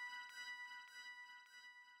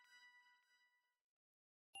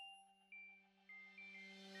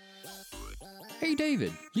 Hey,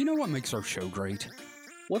 David, you know what makes our show great?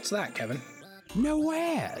 What's that, Kevin? No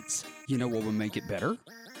ads. You know what would make it better?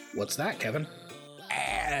 What's that, Kevin?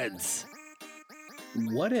 Ads.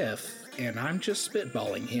 What if, and I'm just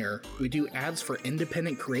spitballing here, we do ads for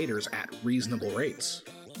independent creators at reasonable rates?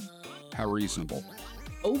 How reasonable?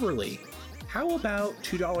 Overly. How about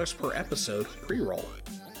 $2 per episode pre-roll?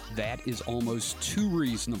 That is almost too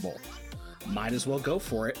reasonable. Might as well go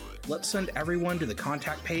for it. Let's send everyone to the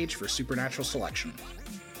contact page for Supernatural Selection.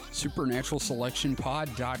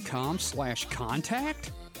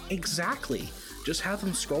 SupernaturalSelection.pod.com/contact? Exactly. Just have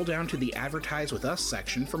them scroll down to the Advertise with Us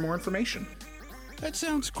section for more information. That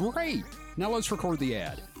sounds great. Now let's record the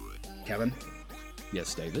ad. Kevin,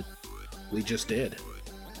 Yes, David? we just did.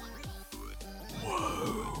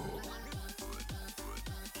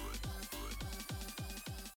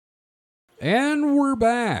 And we're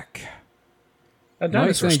back. A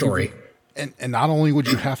dinosaur thank you story. for- And not only would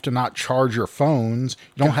you have to not charge your phones,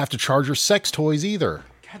 you don't have to charge your sex toys either.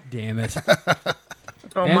 God damn it.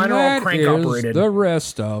 Oh, And mine are all that crank is operated. the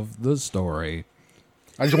rest of the story.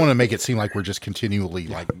 I just want to make it seem like we're just continually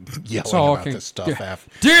like yelling Talking. about this stuff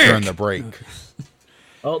Dick! during the break.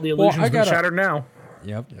 Oh, the Well, illusion's I been gotta- shattered now.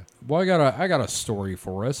 Yep. Well, I got a story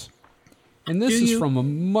for us. And this Do is you? from a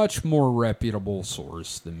much more reputable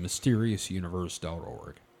source than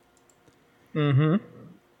mysteriousuniverse.org. Mm-hmm.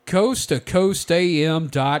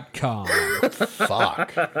 coasttocoastam.com.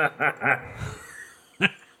 Fuck.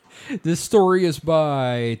 This story is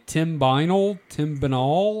by Tim Beinal.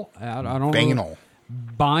 I don't know. Banal.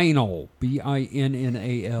 Beinal.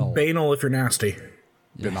 Binnal. Banal if you're nasty.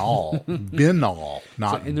 Banal. Banal.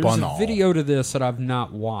 Not And there's banal. a video to this that I've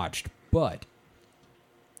not watched, but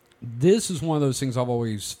this is one of those things I've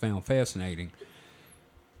always found fascinating.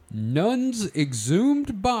 Nun's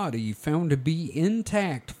exhumed body found to be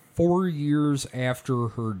intact 4 years after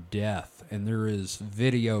her death. And there is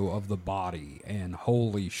video of the body. And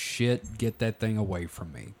holy shit, get that thing away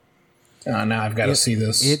from me. Now I've got to see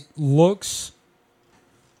this. It looks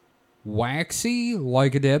waxy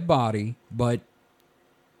like a dead body, but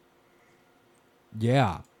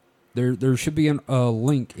yeah. There should be a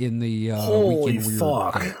link in the Holy Weekend Weird.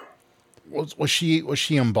 fuck. Was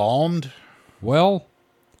she embalmed? Well,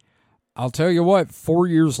 I'll tell you what, 4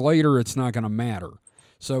 years later, it's not going to matter.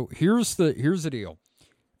 So here's the deal.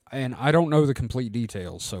 And I don't know the complete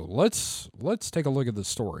details, so let's take a look at the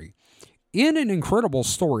story. In an incredible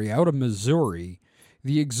story out of Missouri,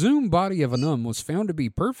 the exhumed body of a nun was found to be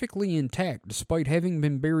perfectly intact despite having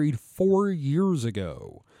been buried 4 years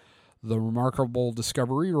ago. The remarkable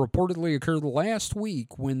discovery reportedly occurred last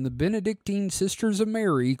week when the Benedictine Sisters of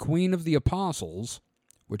Mary, Queen of the Apostles,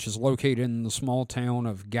 which is located in the small town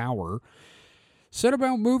of Gower, set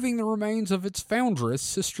about moving the remains of its foundress,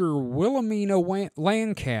 Sister Wilhelmina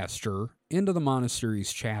Lancaster, into the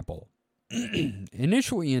monastery's chapel.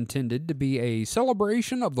 Initially intended to be a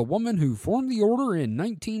celebration of the woman who formed the order in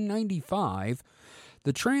 1995,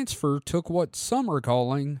 the transfer took what some are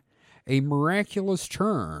calling a miraculous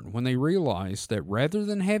turn when they realized that rather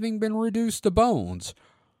than having been reduced to bones,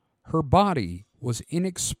 her body was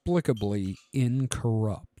inexplicably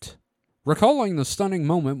incorrupt. Recalling the stunning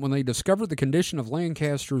moment when they discovered the condition of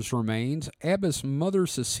Lancaster's remains, Abbess Mother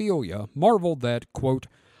Cecilia marveled that, quote,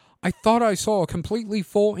 "I thought I saw a completely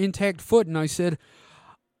full intact foot, and I said,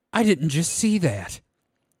 I didn't just see that."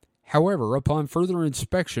 However, upon further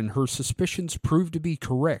inspection, her suspicions proved to be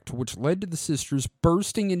correct, which led to the sisters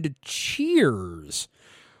bursting into cheers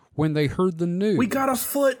when they heard the news. We got a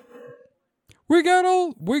foot! We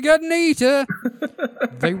got Nita!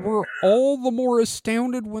 They were all the more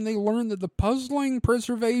astounded when they learned that the puzzling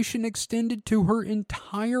preservation extended to her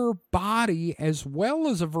entire body, as well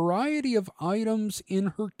as a variety of items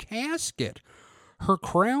in her casket. Her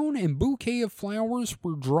crown and bouquet of flowers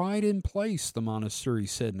were dried in place, the monastery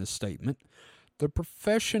said in a statement. The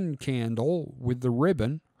profession candle with the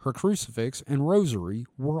ribbon, her crucifix, and rosary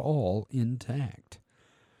were all intact.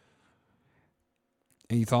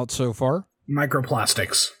 Any thoughts so far?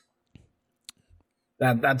 Microplastics.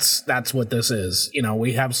 That's what this is. You know,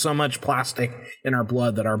 we have so much plastic in our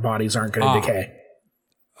blood that our bodies aren't going to decay.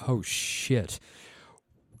 Oh, shit.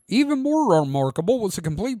 Even more remarkable was the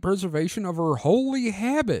complete preservation of her holy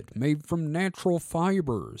habit made from natural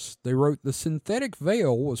fibers. They wrote the synthetic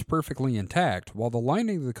veil was perfectly intact, while the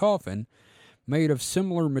lining of the coffin, made of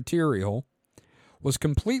similar material, was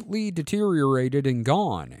completely deteriorated and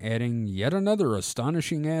gone, adding yet another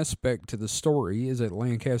astonishing aspect to the story is that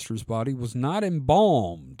Lancaster's body was not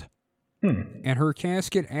embalmed. And her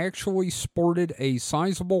casket actually sported a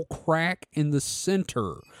sizable crack in the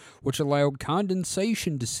center, which allowed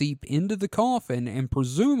condensation to seep into the coffin and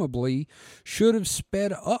presumably should have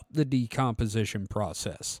sped up the decomposition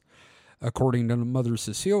process. According to Mother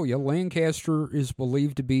Cecilia, Lancaster is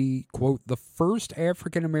believed to be, quote, the first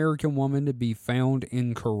African-American woman to be found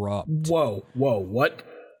incorrupt. Whoa, what?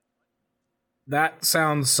 That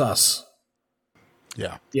sounds sus.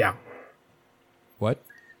 Yeah. Yeah. What?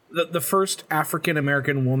 The first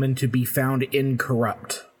African-American woman to be found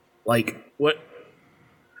incorrupt. Like, what?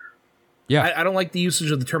 Yeah. I don't like the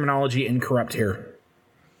usage of the terminology incorrupt here.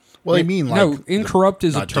 Well, I mean, like... No, incorrupt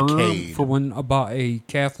is a not term decayed. for when a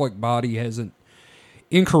Catholic body hasn't...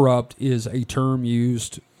 Incorrupt is a term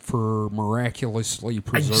used for miraculously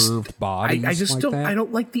preserved bodies. I just like don't... that. I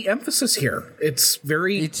don't like the emphasis here. It's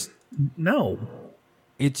very... No.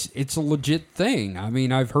 It's a legit thing. I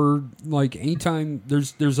mean, I've heard, like, anytime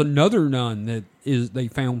there's another nun that they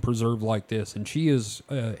found preserved like this, and she is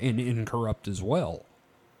an incorrupt as well.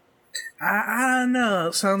 I don't know.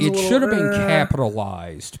 It sounds. It should have been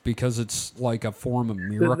capitalized because it's like a form of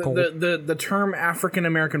miracle. The term African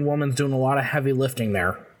American woman's doing a lot of heavy lifting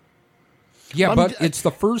there. Yeah, but it's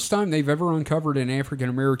the first time they've ever uncovered an African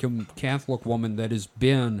American Catholic woman that has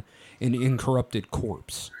been an incorrupted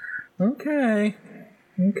corpse. Okay.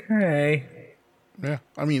 Yeah,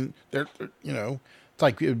 I mean, they're it's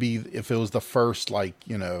like it would be if it was the first, like,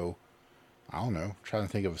 I don't know, trying to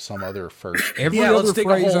think of some other first. Every other let's dig a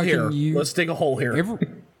phrase hole I here. can use. Let's dig a hole here.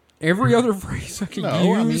 Every other phrase I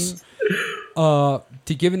can use to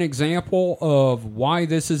give an example of why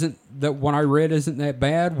this isn't that what I read isn't that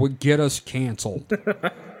bad would get us canceled.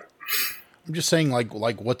 I'm just saying, like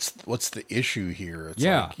what's the issue here? It's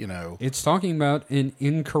like, it's talking about an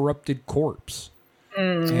incorrupted corpse.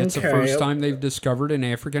 It's the first time they've discovered an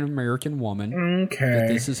African American woman that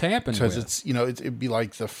this has happened because with. it's it'd be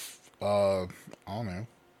like the I don't know.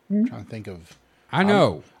 I'm trying to think of. I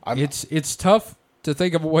know it's tough to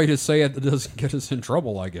think of a way to say it that doesn't get us in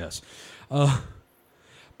trouble, I guess.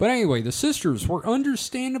 But anyway, the sisters were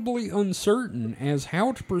understandably uncertain as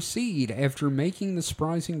how to proceed after making the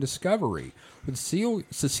surprising discovery, with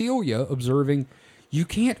Cecilia observing, "You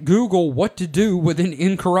can't Google what to do with an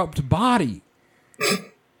incorrupt body."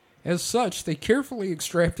 As such, they carefully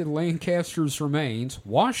extracted Lancaster's remains,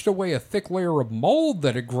 washed away a thick layer of mold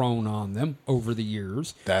that had grown on them over the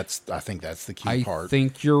years. I think that's the key part. I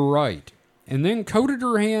think you're right. And then coated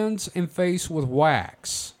her hands and face with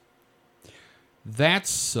wax.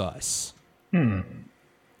 That's sus. The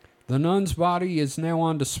nun's body is now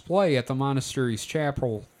on display at the monastery's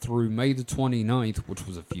chapel through May the 29th, which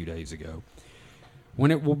was a few days ago, when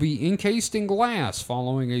it will be encased in glass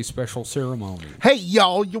following a special ceremony. Hey,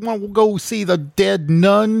 y'all, you want to go see the dead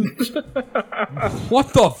nun?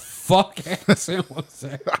 What the fuck accent was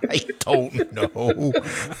that? I don't know.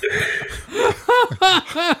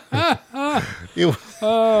 Man.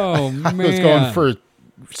 I was going for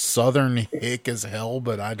southern hick as hell,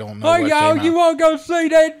 but I don't know. Oh, y'all, you want to go see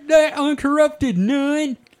that uncorrupted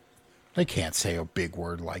nun? They can't say a big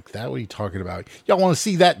word like that. What are you talking about? Y'all want to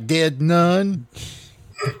see that dead nun?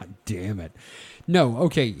 God damn it. No,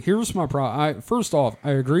 okay, here's my problem. First off,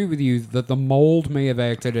 I agree with you that the mold may have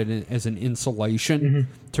acted as an insulation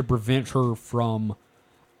to prevent her from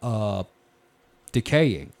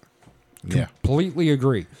decaying. Yeah. Completely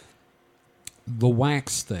agree. The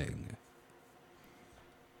wax thing.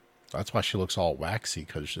 That's why she looks all waxy,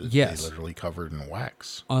 because Yes. they literally covered in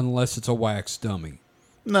wax. Unless it's a wax dummy.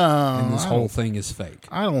 No. And this whole thing is fake.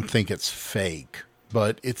 I don't think it's fake,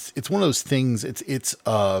 but it's one of those things. It's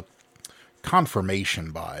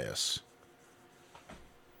confirmation bias.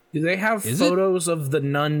 Do they have photos of the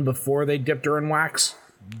nun before they dipped her in wax?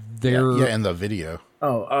 Yeah, in the video.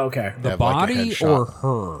 Oh, okay. The body or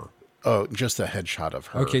her? Oh, just a headshot of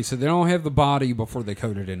her. Okay, so they don't have the body before they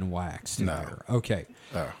coat it in wax. No. Okay.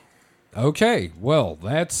 Oh. Okay, well,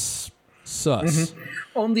 that's sus.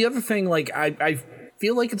 Oh, and the other thing, like, I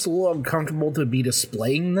feel like it's a little uncomfortable to be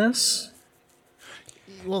displaying this.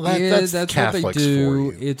 Well, that's Catholics what they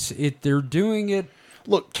do. for you. They're doing it.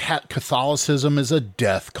 Look, Catholicism is a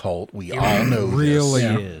death cult. We all know It really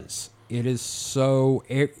this. is. It is so.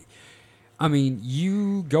 I mean,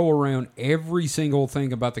 you go around, every single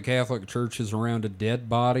thing about the Catholic Church is around a dead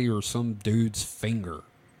body or some dude's finger.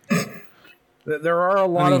 There are a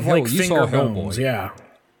lot of, like, you saw finger bones, yeah.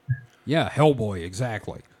 Yeah, Hellboy,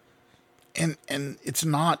 exactly. And it's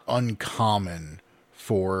not uncommon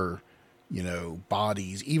for,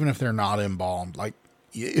 bodies, even if they're not embalmed. Like,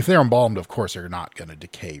 if they're embalmed, of course, they're not going to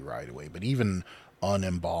decay right away. But even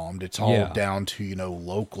unembalmed, it's all down to,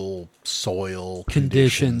 local soil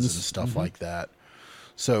conditions and stuff like that.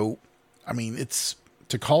 So, I mean,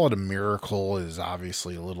 to call it a miracle is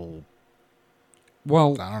obviously a little,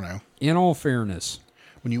 well, I don't know. In all fairness,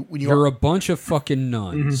 when you're a bunch of fucking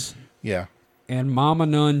nuns. Yeah. And Mama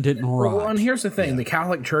Nun didn't rot. Well, and here's the thing. The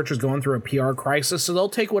Catholic Church is going through a PR crisis, so they'll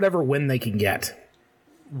take whatever win they can get.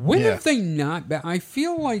 When have they not been? I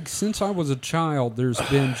feel like since I was a child, there's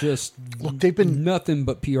been just they've been nothing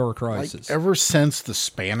but PR crisis. Like, ever since the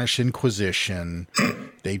Spanish Inquisition,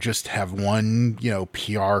 they just have one,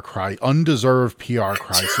 undeserved PR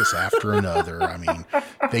crisis after another. I mean,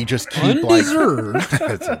 they just keep undeserved.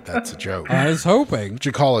 That's a joke. I was hoping. What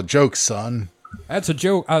you call a joke, son? That's a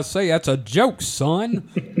joke. I say that's a joke, son.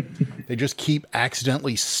 They just keep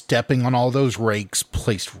accidentally stepping on all those rakes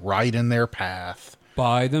placed right in their path.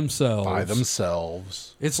 By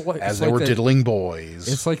themselves. It's like they were diddling boys.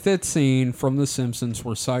 It's like that scene from The Simpsons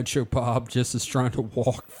where Sideshow Bob just is trying to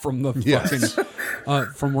walk from the fucking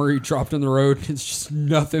from where he dropped in the road. It's just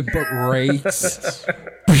nothing but rakes.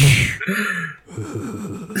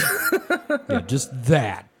 Yeah, just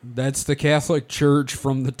that. That's the Catholic Church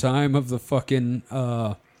from the time of the fucking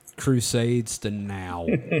Crusades to now.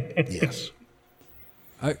 Yes.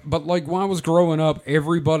 But like when I was growing up,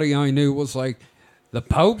 everybody I knew was like, the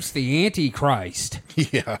Pope's the Antichrist.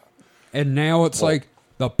 Yeah. And now it's like,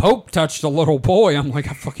 the Pope touched a little boy. I'm like,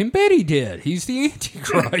 I fucking bet he did. He's the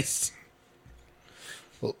Antichrist.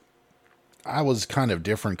 Well, I was kind of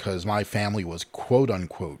different because my family was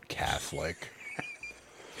quote-unquote Catholic.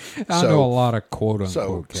 I know a lot of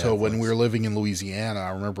quote-unquote Catholics. So when we were living in Louisiana,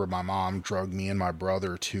 I remember my mom drugged me and my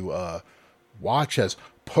brother to watch as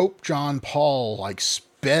Pope John Paul,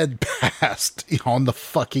 sped past on the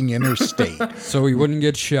fucking interstate. So he wouldn't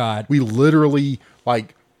get shot. We literally,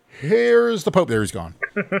 here's the Pope. There he's gone.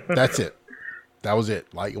 That's it. That was it.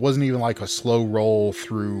 It wasn't even a slow roll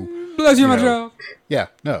through. Bless you, my child. Yeah,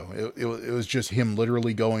 no. It was just him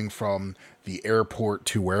literally going from the airport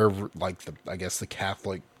to wherever, I guess the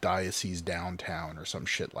Catholic diocese downtown or some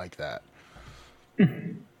shit like that.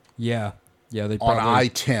 Yeah. Yeah, they probably... On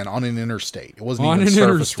I-10, on an interstate. It wasn't on even an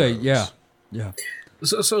surface interstate, roads. Yeah.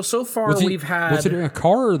 So far we've had... Was it in a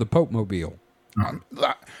car or the Pope Mobile?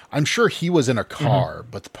 I'm sure he was in a car,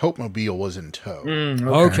 but the Pope Mobile was in tow.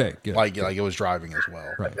 Okay, good. It was driving as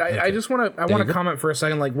well. Right. I just want to comment for a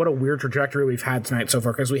second, what a weird trajectory we've had tonight so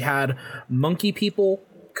far, because we had monkey people,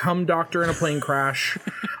 cum doctor in a plane crash,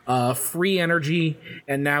 free energy,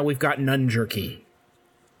 and now we've got nun jerky.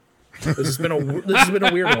 This has been a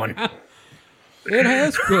weird one. It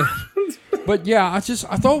has been. But yeah, I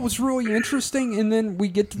thought it was really interesting, and then we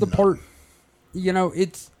get to the part,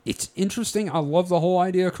 it's interesting. I love the whole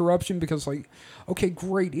idea of corruption because, okay,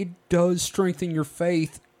 great, it does strengthen your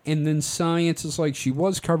faith, and then science is she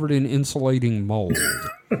was covered in insulating mold.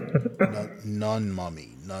 Nun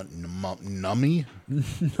mummy. Nummy?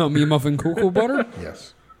 Nummy muffin cocoa butter?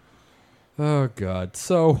 Yes. Oh, God.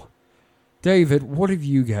 So... David, what have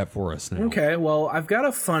you got for us now? Okay, well, I've got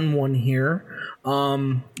a fun one here.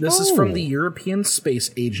 This is from the European Space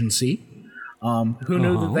Agency. Who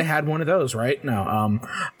knew that they had one of those, right? No.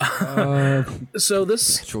 So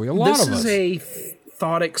this is a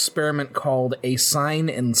thought experiment called A Sign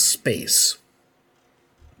in Space.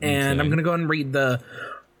 And I'm going to go ahead and read a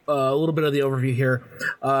little bit of the overview here.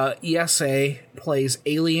 ESA plays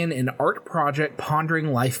alien in art project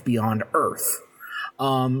pondering life beyond Earth.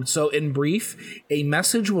 So in brief, a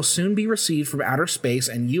message will soon be received from outer space,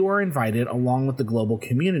 and you are invited along with the global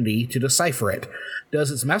community to decipher it. Does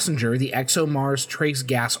its messenger, the ExoMars Trace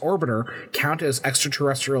Gas Orbiter, count as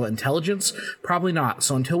extraterrestrial intelligence? Probably not.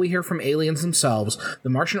 So until we hear from aliens themselves, the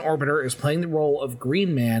Martian Orbiter is playing the role of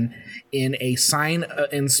Green Man in a Sign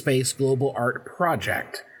in Space global art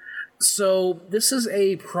project. So this is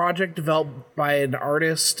a project developed by an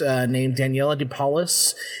artist named Daniela De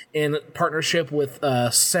Paulus in partnership with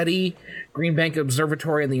SETI, Green Bank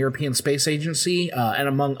Observatory, and the European Space Agency, and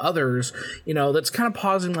among others. You know, that's kind of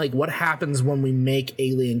pausing like what happens when we make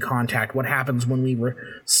alien contact, what happens when we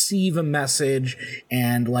receive a message,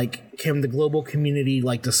 and like can the global community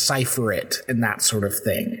like decipher it and that sort of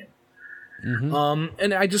thing. Mm-hmm.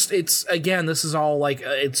 And it's again, this is all like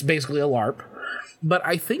it's basically a LARP. But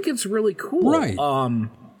I think it's really cool. Right.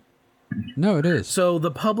 No, it is. So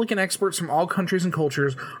the public and experts from all countries and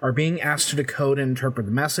cultures are being asked to decode and interpret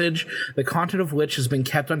the message, the content of which has been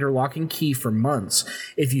kept under lock and key for months.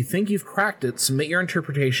 If you think you've cracked it, submit your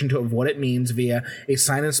interpretation of what it means via a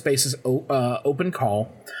Sign in Space's open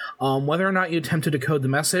call. Whether or not you attempt to decode the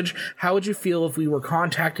message, how would you feel if we were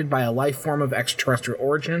contacted by a life form of extraterrestrial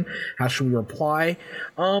origin? How should we reply?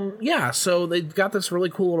 So they've got this really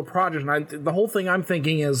cool little project, and the whole thing I'm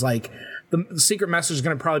thinking is like the secret message is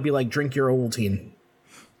going to probably be like drink your Ovaltine.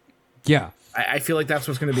 Yeah, I feel like that's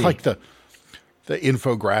what's going to be like the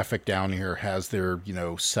infographic down here has their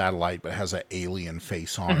satellite, but has an alien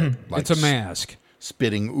face on it. Like it's a mask.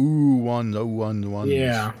 Spitting one.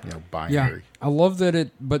 Yeah. Binary. Yeah, I love that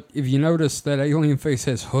it. But if you notice that alien face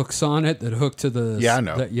has hooks on it that hook to the. Yeah, I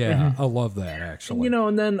know. I love that actually.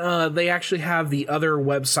 And then they actually have the other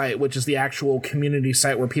website, which is the actual community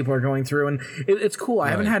site where people are going through, and it's cool. I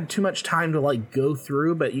haven't had too much time to like go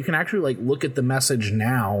through, but you can actually like look at the message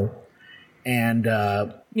now, and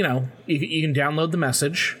you can download the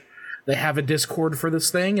message. They have a Discord for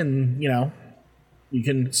this thing, and you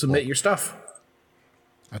can submit your stuff.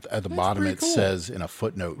 At the bottom, it says in a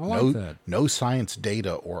footnote, no science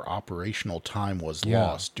data or operational time was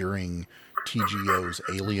lost during TGO's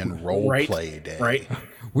Alien Roleplay Day. Right.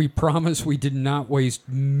 We promise we did not waste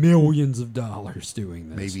millions of dollars doing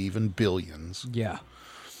this. Maybe even billions. Yeah.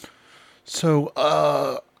 So,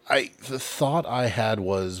 the thought I had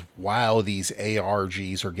was, wow, these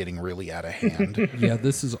ARGs are getting really out of hand. Yeah,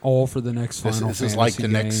 this is all for the next Final Fantasy This is like the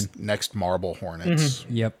game. next Marble Hornets.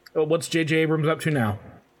 Mm-hmm. Yep. What's J.J. Abrams up to now?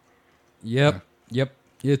 Yep.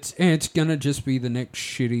 It's gonna just be the next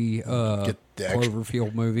shitty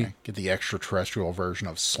Cloverfield movie. Get the extraterrestrial version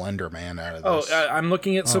of Slender Man out of this. I'm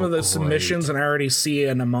looking at some of the submissions, and I already see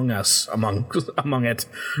an Among Us among it.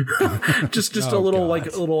 just a little God.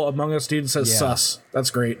 Like a little Among Us dude says sus.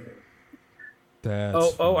 That's great.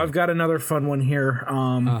 I've got another fun one here.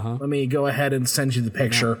 Let me go ahead and send you the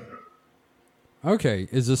picture. Okay,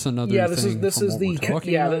 is this another? Yeah, this is this is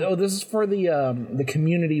for the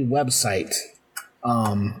community website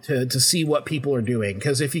to see what people are doing.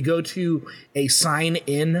 Because if you go to a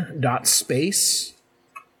signin.space,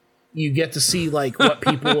 you get to see like what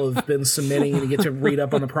people have been submitting, and you get to read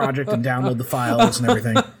up on the project and download the files and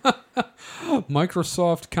everything.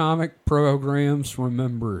 Microsoft Comic Programs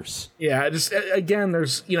remembers. Yeah, just again,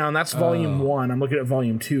 there's and that's volume 1. I'm looking at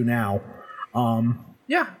volume 2 now.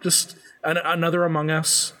 Just another Among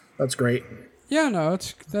Us. That's great. Yeah, no,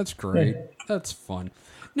 that's great. That's fun.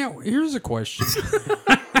 Now, here's a question.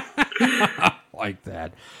 Like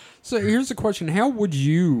that. So here's a question. How would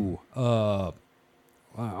you, I'll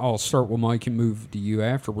start with Mike and move to you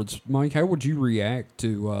afterwards. Mike, how would you react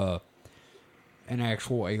to an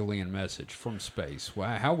actual alien message from space?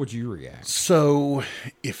 How would you react? So,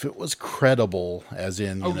 if it was credible, as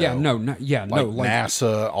in, like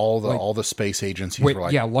NASA, all the space agencies were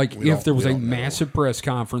like, if there was a massive press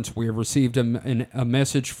conference, we have received a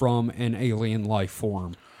message from an alien life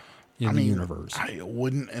form in the universe. I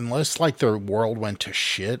wouldn't, unless like the world went to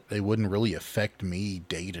shit, they wouldn't really affect me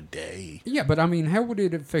day to day. Yeah, but I mean, how would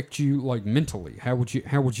it affect you like mentally? How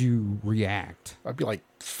would you react? I'd be like,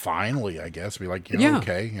 finally, I guess. Be like,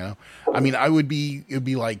 okay, I mean, it'd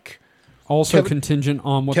be like also contingent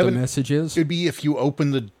on what the message is. It'd be if you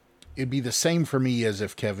open it'd be the same for me as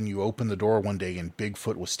if, Kevin, you opened the door one day and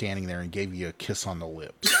Bigfoot was standing there and gave you a kiss on the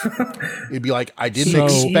lips. It'd be like, I didn't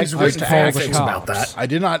expect this to happen. About that. I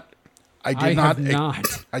did not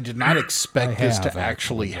expect this to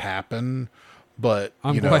actually happen, but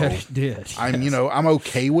I'm glad it did. I'm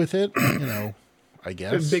okay with it. I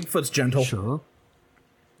guess. Bigfoot's gentle. Sure.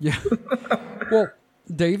 Yeah. Well,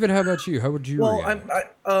 David, how about you? How would you react?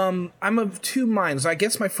 I'm of two minds. I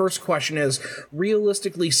guess my first question is,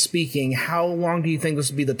 realistically speaking, how long do you think this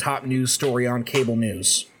would be the top news story on cable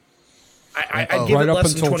news? I'd give right it up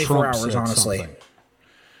less than until 24 Trump hours, said honestly. something.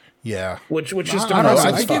 Yeah. Which is I don't know, depressing I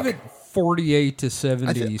as I fuck. give it 48 to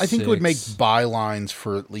 76. I think it would make bylines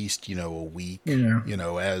for at least, a week, Yeah.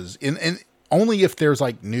 as and only if there's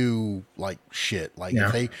like new like shit. Like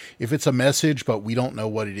Yeah. if it's a message but we don't know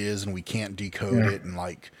what it is and we can't decode it, and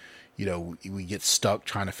like, we get stuck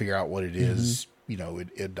trying to figure out what it is,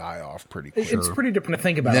 it'd die off pretty quick. It's pretty different to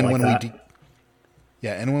think about then it like when that.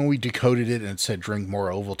 and when we decoded it and it said drink more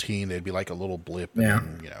Ovaltine, there'd be like a little blip and Yeah.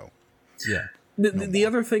 then, Yeah. The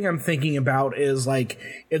other thing I'm thinking about is, like,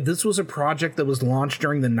 if this was a project that was launched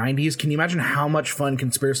during the 90s, can you imagine how much fun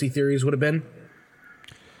conspiracy theories would have been?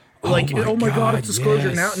 Like, oh my god, it's disclosure.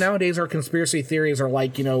 yes. Nowadays, our conspiracy theories are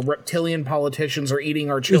like, reptilian politicians are eating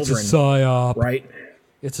our It's children. a psyop. Right?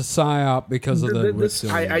 It's a psyop because of the This,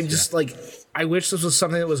 I reptilians, just, like, I wish this was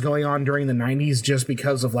something that was going on during the 90s just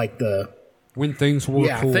because of, like, when things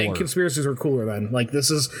were I cooler. think conspiracies were cooler then. Like,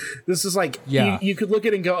 this is like, Yeah. you could look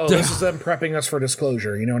at it and go, oh, this is them prepping us for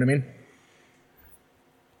disclosure. You know what I mean?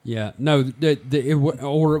 Yeah, no,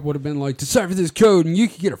 or it would have been like, decipher this code and you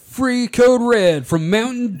could get a free code red from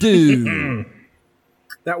Mountain Dew.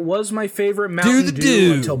 That was my favorite Mountain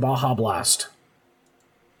Dew until Baja Blast.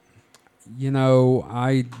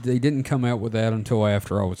 They didn't come out with that until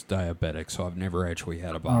after I was diabetic, so I've never actually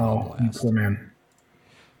had a Baja Blast. Poor man.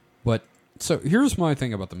 But so here's my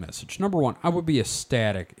thing about the message. Number one, I would be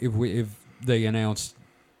ecstatic if they announced,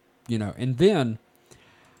 and then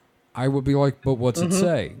I would be like, but what's it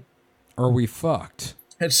say? Are we fucked?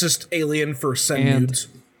 It's just alien for send And- nudes.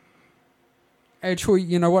 Actually,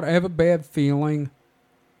 you know what? I have a bad feeling.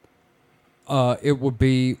 It would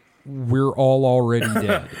be we're all already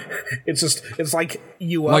dead. It's like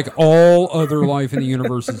you up. Like all other life in the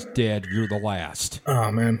universe is dead. You're the last.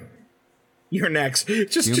 Oh man, you're next.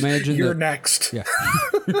 Just you imagine you're that- next. Yeah.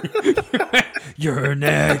 You're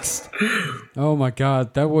next. Oh my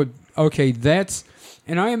god, that would that's.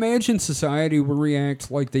 And I imagine society would react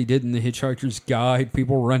like they did in the Hitchhiker's Guide.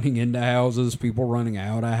 People running into houses, people running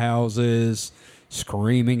out of houses,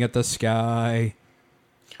 screaming at the sky.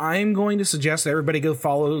 I'm going to suggest that everybody go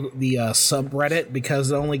follow the subreddit because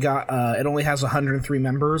it only has 103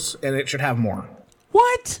 members and it should have more.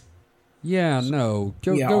 What? Yeah, no.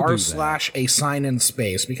 Go do that. r/a sign in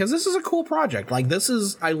space, because this is a cool project. Like,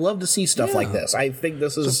 I love to see stuff like this. I think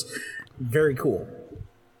this is very cool.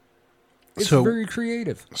 It's So- very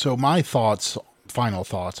creative. So my final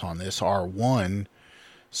thoughts on this are, one,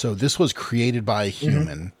 so this was created by a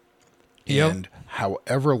human, Yep. and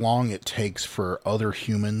however long it takes for other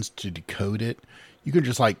humans to decode it, you can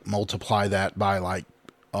just like multiply that by like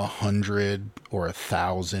 100 or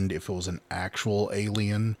 1,000 if it was an actual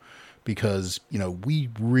alien, because we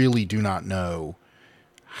really do not know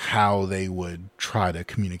how they would try to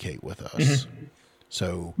communicate with us.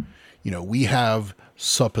 So, we have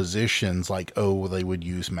suppositions like, oh, they would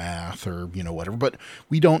use math or, whatever, but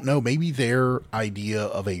we don't know. Maybe their idea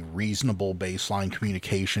of a reasonable baseline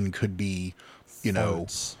communication could be,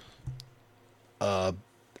 Farts.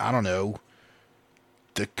 I don't know,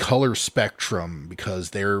 the color spectrum, because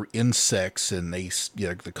they're insects and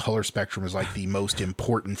the color spectrum is like the most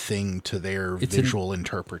important thing to their visual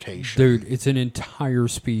interpretation. Dude, it's an entire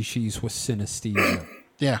species with synesthesia.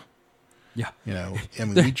 Yeah. Yeah.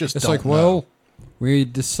 We just It's don't like, know. well, we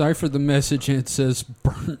deciphered the message and it says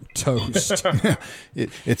burnt toast.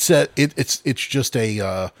 It's just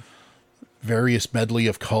a various medley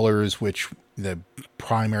of colors, which the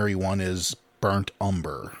primary one is burnt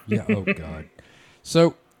umber. Yeah, oh god.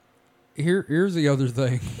 So here's the other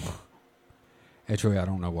thing. Actually, I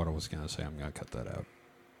don't know what I was gonna say. I'm gonna cut that out.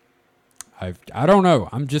 I don't know.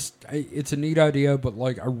 It's a neat idea, but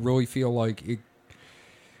like I really feel like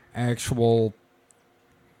actual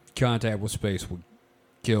contact with space would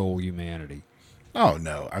kill humanity. Oh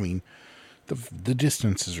no! I mean, the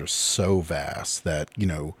distances are so vast that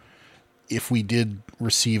if we did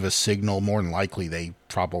receive a signal, more than likely they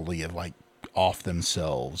probably have like off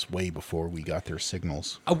themselves way before we got their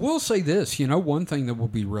signals. I will say this. One thing that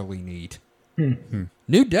would be really neat: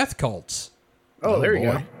 new death cults. Oh, there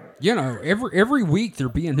you go. Every week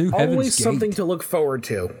there'd be a new Heaven's Always Gate. something to look forward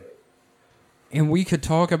to. And we could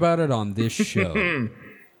talk about it on this show.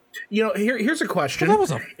 Here's a question. Well,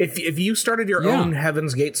 that was if you started your own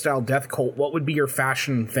Heaven's Gate style death cult, what would be your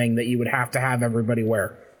fashion thing that you would have to have everybody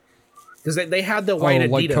wear? Because they had the white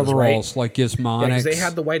Adidas, like coveralls, right? like Gizmonics. Yeah, 'cause they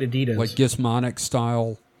had the white Adidas. like Gizmonic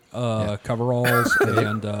style. coveralls,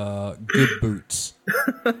 and good boots.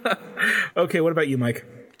 Okay, what about you, Mike?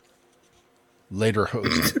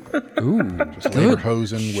 Lederhosen. Ooh, Just good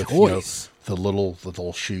lederhosen with choice. the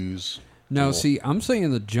little shoes. Now, see, I'm saying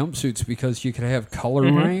the jumpsuits because you could have color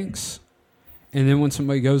ranks, and then when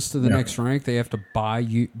somebody goes to the next rank, they have to buy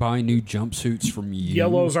new jumpsuits from you.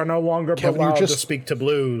 Yellows are no longer Kevin, allowed you're to speak to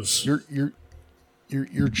blues.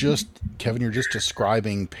 You're just Kevin. You're just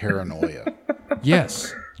describing paranoia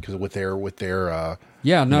Yes. because with their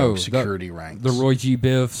security ranks. The Roy G.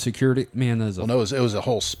 Biv security man is a Well, no, it was a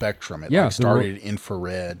whole spectrum. It Yeah, like started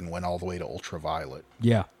infrared and went all the way to ultraviolet.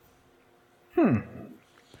 yeah.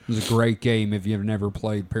 It was a great game if you've never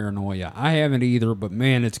played Paranoia. I haven't either, but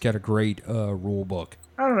man, it's got a great rule book.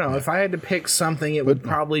 I don't know. If I had to pick something, it would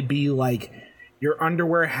probably be like your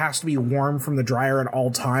underwear has to be warm from the dryer at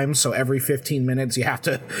all times. So every 15 minutes, you have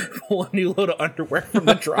to pull a new load of underwear from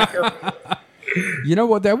the dryer. You know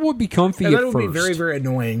what? That would be comfy And at that would first. be very, very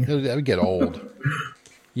annoying. That would get old.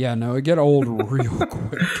 Yeah, no, it get old real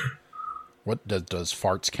quick. What does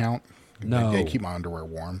farts count? No. They keep my underwear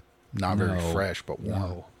warm. Not very No. fresh, but warm.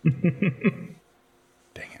 No.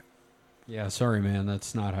 Dang it. Yeah, sorry, man.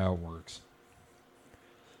 That's not how it works.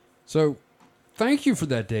 So, thank you for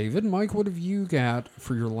that, David. Mike, what have you got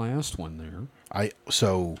for your last one there?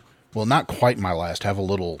 Well, not quite my last. I have a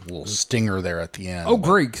little stinger there at the end. Oh,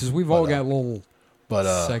 great, because we've all got little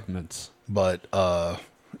segments. But I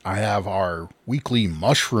have our weekly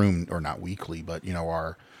mushroom, or not weekly, but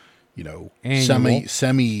our Annual.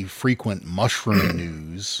 semi frequent mushroom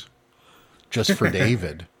news, just for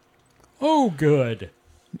David. Oh, good.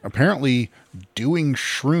 Apparently, doing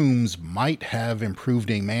shrooms might have improved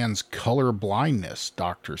a man's color blindness,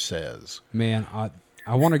 doctor says. Man, I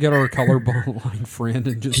want to get our colorblind friend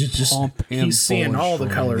and just pump him. He's seeing full of all the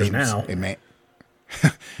shrooms. colors now. A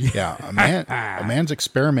man's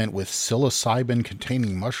experiment with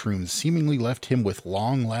psilocybin-containing mushrooms seemingly left him with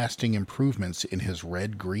long-lasting improvements in his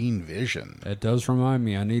red-green vision. That does remind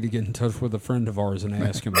me. I need to get in touch with a friend of ours and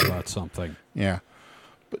ask him about something. Yeah.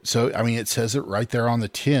 But so, I mean, it says it right there on the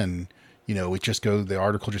tin. The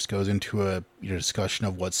article just goes into a discussion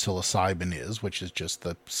of what psilocybin is, which is just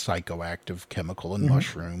the psychoactive chemical in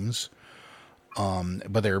mushrooms.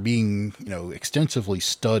 But they're being, extensively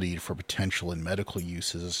studied for potential in medical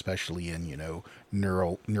uses, especially in,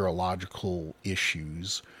 neurological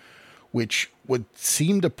issues, which would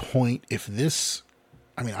seem to point if this,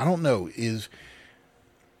 I don't know,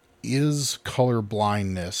 is color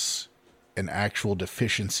blindness an actual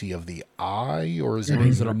deficiency of the eye, or is it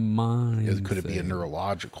a mind? Could it be a thing?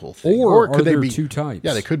 neurological thing, Or could are there be two types?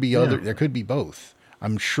 Yeah, they could be other. There could be both.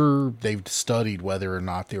 I'm sure they've studied whether or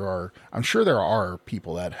not there are. I'm sure there are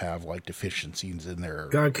people that have like deficiencies in their.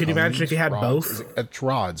 God, could you imagine if you had rods. both? It's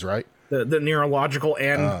rods, right? The neurological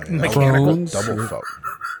and Yeah. mechanical. Crohn's. Double folk.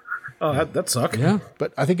 Oh, that sucks. Yeah.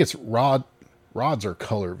 But I think it's rods are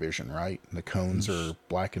color vision, right? And the cones are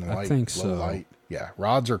black and white. think low so. light. Yeah,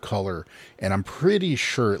 rods are color, and I'm pretty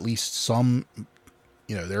sure at least some,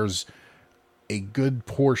 there's a good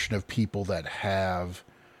portion of people that have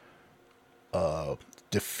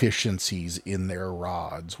deficiencies in their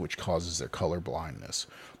rods, which causes their color blindness.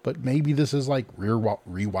 But maybe this is like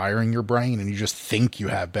rewiring your brain, and you just think you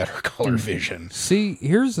have better color vision. See,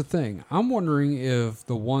 here's the thing. I'm wondering if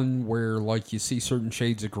the one where like you see certain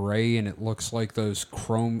shades of gray and it looks like those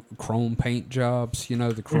chrome paint jobs, the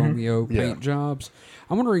chromio paint jobs.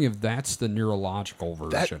 I'm wondering if that's the neurological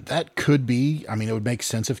version. That could be. I mean, it would make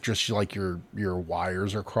sense if just like your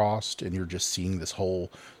wires are crossed and you're just seeing this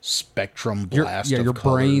whole spectrum blast of your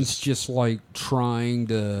colors. brain's just like trying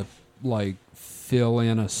to like fill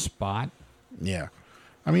in a spot. Yeah.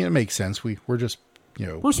 I mean, it makes sense. We're just,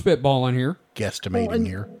 We're spitballing here. guesstimating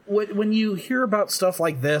here. When you hear about stuff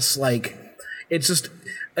like this, like, it's just,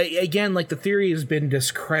 again, like, the theory has been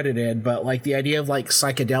discredited, but, like, the idea of, like,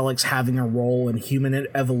 psychedelics having a role in human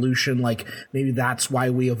evolution, like, maybe that's why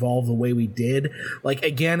we evolved the way we did. Like,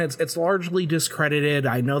 again, it's largely discredited.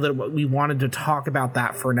 I know that we wanted to talk about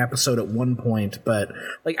that for an episode at one point, but,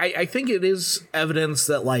 like, I think it is evidence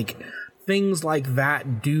that, like, things like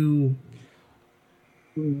that do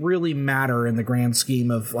really matter in the grand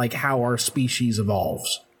scheme of like how our species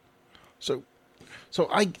evolves. So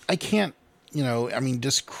I can't,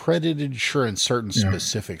 discredited, sure, in certain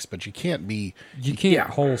specifics, but you can't be, You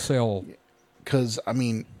can't wholesale. because,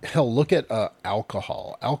 hell, look at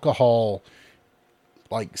alcohol. Alcohol,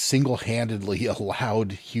 like, single-handedly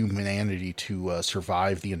allowed humanity to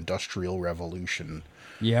survive the Industrial Revolution.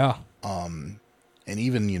 Yeah. And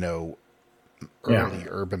even, early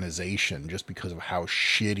urbanization just because of how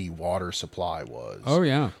shitty water supply was. Oh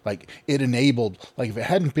yeah. Like it enabled, like if it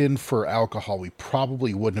hadn't been for alcohol, we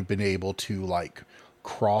probably wouldn't have been able to like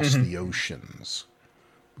cross the oceans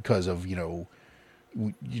because of, you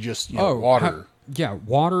just, water.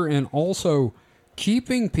 Water, and also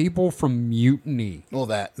keeping people from mutiny. Well,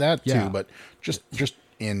 that too, but just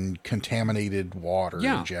in contaminated water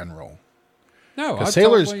in general. No, because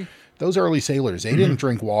sailors, those early sailors, they didn't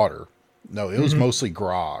drink water. No, it was mostly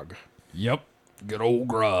grog. Yep, good old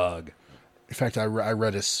grog. In fact, I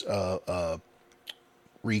read a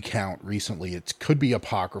recount recently. It could be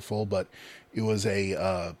apocryphal, but it was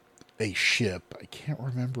a ship. I can't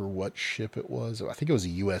remember what ship it was. I think it was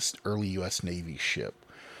a early U.S. Navy ship,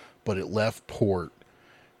 but it left port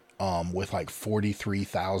with like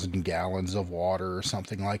 43,000 gallons of water or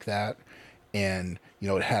something like that. And,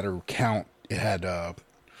 it had a count. It had a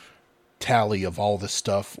tally of all the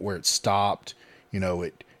stuff where it stopped.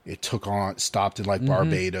 It stopped in like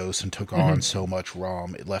Barbados and took on so much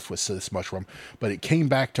rum. It left with this much rum, but it came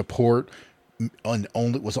back to port and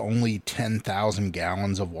was only 10,000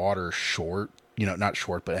 gallons of water short. Not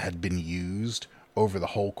short, but it had been used over the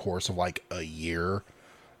whole course of like a year,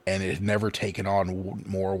 and it had never taken on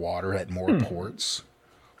more water at more ports.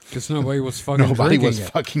 Because nobody was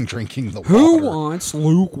fucking drinking the water. Who wants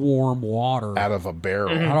lukewarm water out of a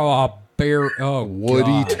barrel? Out of a barrel.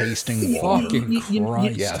 Woody tasting water. Fucking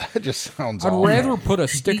Christ. Yeah, that just sounds I'd awful. rather put a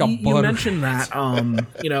stick of butter. You mentioned that,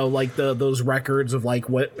 like those records of like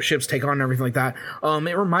what ships take on and everything like that.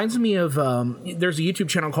 It reminds me of, there's a YouTube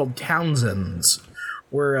channel called Townsend's.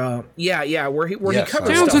 Where where he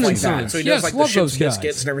covers stuff like that. So he does like the ship's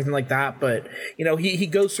biscuits and everything like that. But he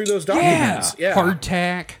goes through those documents. Yeah.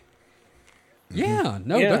 Hardtack. Yeah,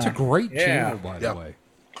 that's a great channel, by the way.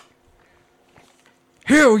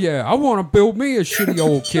 Hell yeah, I want to build me a shitty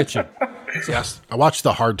old kitchen. Yes, I watched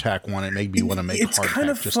the hardtack one. It made me want to make hardtack. It's kind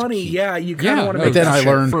of funny. Yeah, you kind of want to make. But then I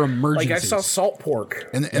learned for emergencies. Like I saw salt pork,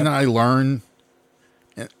 and then I learned.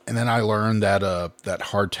 And then I learned that that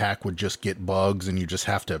hardtack would just get bugs, and you just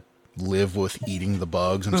have to live with eating the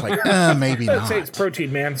bugs. And it's like, maybe not. I'd say it's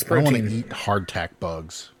protein, man. It's protein. I don't want to eat hardtack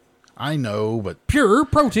bugs. I know, but pure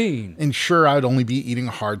protein. And sure, I'd only be eating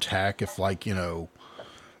hardtack if, like,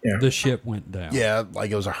 the ship went down. Yeah,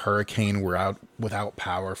 like it was a hurricane. We're out without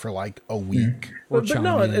power for like a week. But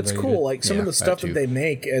no, it's cool. Like some of the stuff that they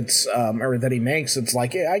make, it's or that he makes, it's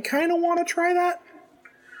like I kind of want to try that.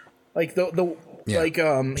 Like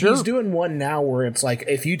he's doing one now where it's like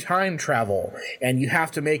if you time travel and you have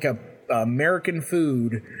to make a American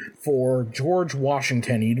food for George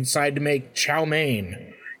Washington, you decide to make chow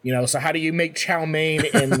mein. So how do you make chow mein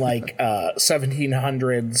in like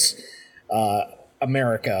 1700s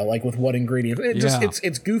America? Like with what ingredients?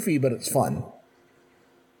 It's goofy, but it's fun.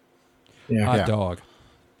 Hot dog.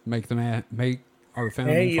 Make our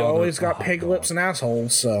founding Hey, you always got pig lips and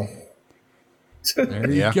assholes, so. There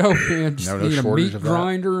you go, man. Just need a meat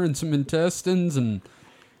grinder and some intestines, and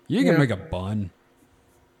you can make a bun.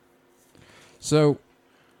 So,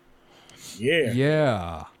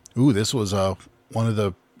 yeah. Ooh, this was one of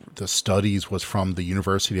the studies was from the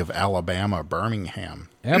University of Alabama, Birmingham.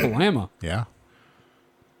 Alabama. Yeah.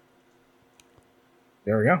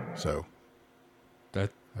 There we go. So, there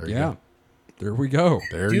we go.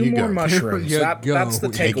 There do you more go. mushrooms. That's the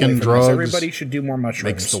takeaway from this. Everybody should do more mushrooms.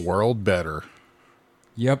 Makes the world better.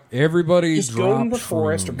 Yep, everybody just go into the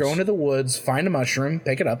forest or go into the woods, find a mushroom,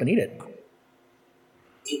 pick it up, and eat it.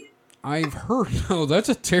 I've heard, no, that's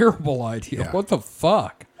a terrible idea. Yeah. What the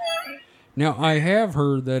fuck? Now, I have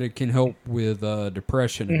heard that it can help with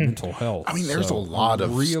depression and mental health. I mean, there's a lot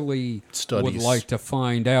of really studies would like to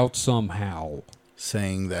find out somehow.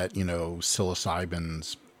 Saying that,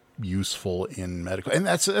 psilocybin's useful in medical. And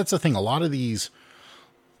that's the thing. A lot of these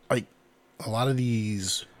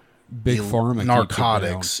big pharma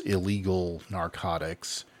narcotics, illegal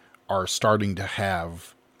narcotics are starting to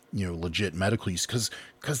have, legit medical use because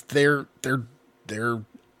they're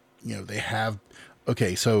they have.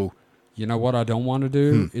 Okay, so you know what I don't want to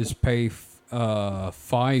do is pay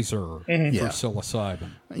Pfizer for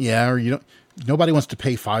psilocybin. Yeah, or nobody wants to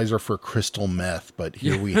pay Pfizer for crystal meth, but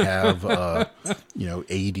here we have ADHD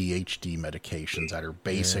medications that are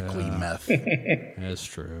basically meth. That's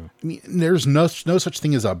true. I mean, there's no such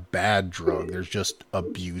thing as a bad drug. There's just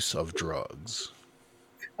abuse of drugs.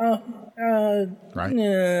 Right?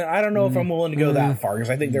 I don't know if I'm willing to go that far because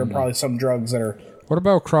I think there are probably some drugs that are. What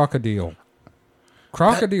about crocodile?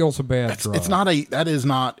 Crocodile's a bad drug. That is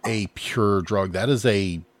not a pure drug. That is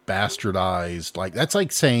a bastardized, that's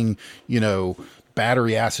like saying,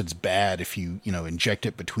 battery acid's bad if you inject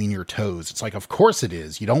it between your toes. It's like, of course it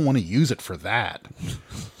is. You don't want to use it for that.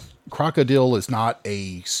 Crocodile is not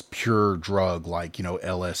a pure drug like,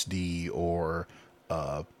 LSD or,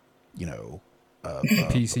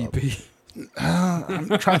 PCP.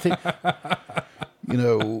 I'm trying to think,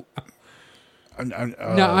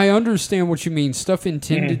 Now, I understand what you mean. Stuff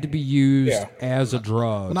intended to be used as a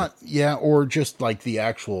drug. Or just like the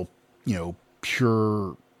actual,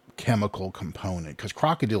 pure chemical component. Because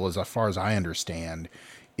crocodile, as far as I understand,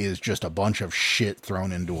 is just a bunch of shit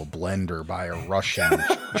thrown into a blender by a Russian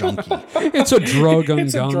junkie. It's a drug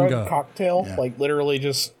It's a unganga. drug cocktail, like literally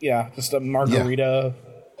just a margarita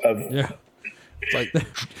of Yeah.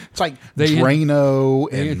 It's like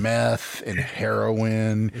Drano and meth and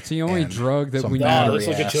heroin. It's the only drug that some when battery this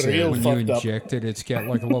will get you acid. real when you fucked up. inject it, it's got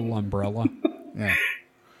like a little umbrella. Yeah.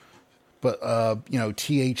 But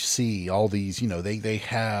THC, all these, they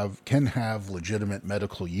can have legitimate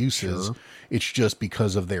medical uses. Sure. It's just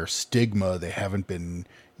because of their stigma, they haven't been,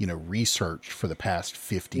 researched for the past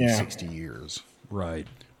 50, 60 years. Right.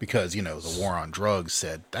 Because, the war on drugs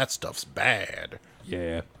said that stuff's bad.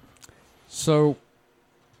 Yeah. So,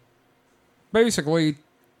 basically,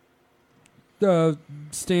 the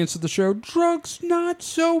stance of the show, drugs not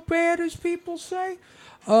so bad as people say.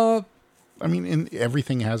 I mean,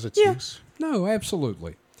 everything has its use. No,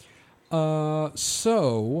 absolutely.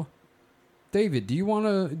 So, David, do you want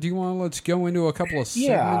to let's go into a couple of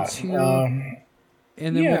segments here,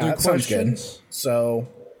 and then we'll do that sounds good. questions. So,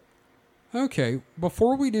 Okay,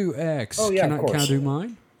 before we do X, Oh, yeah, can of I course. do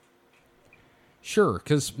mine? Sure,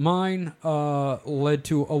 because mine led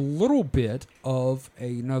to a little bit of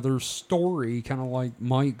another story, kind of like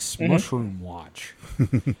Mike's Mushroom Watch.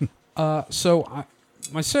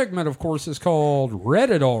 My segment, of course, is called Read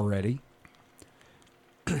It Already.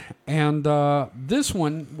 And this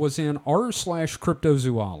one was in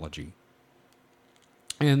r/cryptozoology.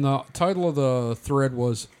 And the title of the thread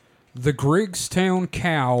was, "The Griggstown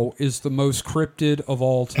Cow is the most cryptid of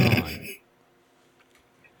all time."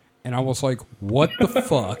 And I was like, what the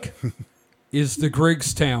fuck is the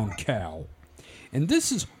Griggstown Cow? And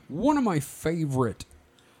this is one of my favorite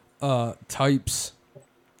types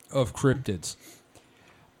of cryptids.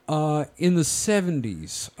 In the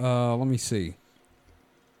 70s, let me see.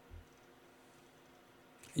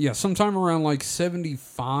 Yeah, sometime around like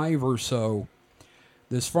 75 or so,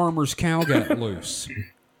 this farmer's cow got loose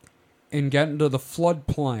and got into the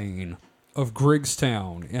floodplain of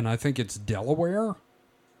Griggstown, and I think it's Delaware.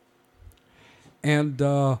 And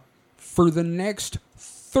for the next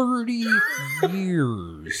 30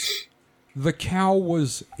 years, the cow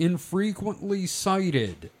was infrequently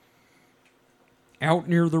sighted out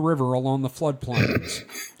near the river along the floodplains.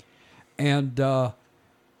 And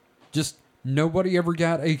just nobody ever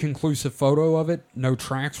got a conclusive photo of it. No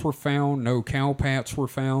tracks were found. No cow pats were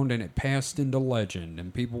found. And it passed into legend.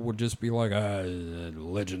 And people would just be like,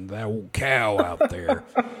 legend, that old cow out there.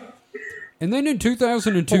 And then in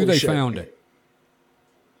 2002, Holy they shit. found it.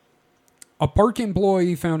 A park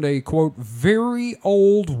employee found a, quote, very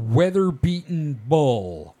old weather-beaten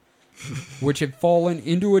bull, which had fallen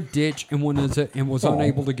into a ditch and was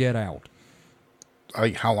unable to get out.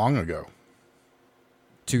 Like, how long ago?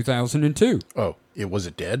 2002. Oh, was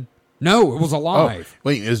it dead? No, it was alive. Oh,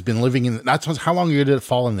 wait, it's been living in... how long ago did it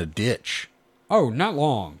fall in the ditch? Oh, not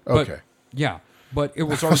long. But, Okay. yeah, but it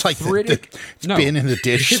was I was like, arthritic. it's been in the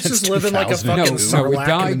ditch It's since just living like a 2002. fucking Sarlacc it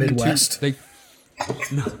died in the Midwest.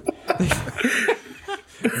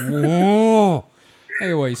 Whoa.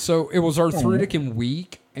 Anyway, so it was arthritic and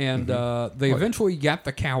weak, and they eventually got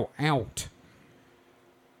the cow out.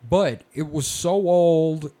 But it was so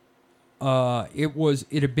old,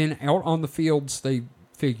 it had been out on the fields, they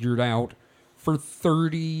figured out, for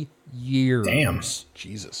 30 years. Damn.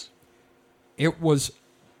 Jesus. It was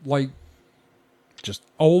like Just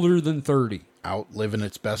older than 30. out living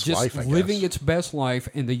its best Just life, I living guess. its best life,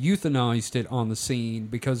 and they euthanized it on the scene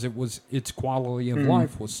because its quality of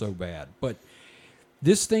life was so bad. But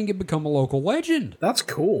this thing had become a local legend. That's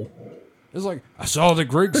cool. It's like, I saw the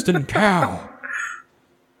Grigston cow.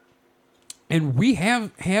 And we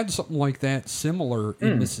have had something like that similar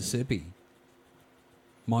in Mississippi.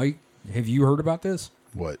 Mike, have you heard about this?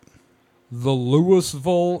 What? The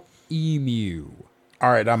Louisville emu.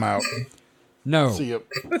 All right, I'm out. No. See you.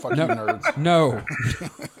 Fuck you nerds. No.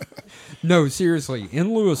 No, seriously.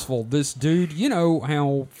 In Louisville, this dude, you know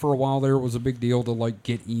how for a while there was a big deal to like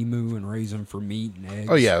get emu and raise them for meat and eggs?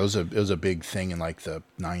 Oh yeah, it was a big thing in like the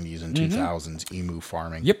 90s and 2000s, emu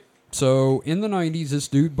farming. Yep. So in the 90s, this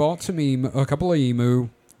dude bought a couple of emu.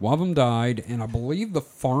 One of them died, and I believe the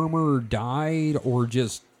farmer died or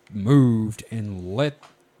just moved and let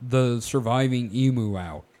the surviving emu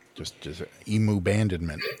out. Just emu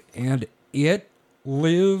abandonment. And it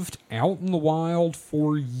lived out in the wild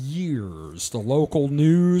for years. The local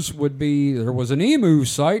news would be, there was an emu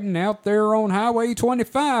sighting out there on Highway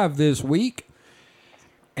 25 this week.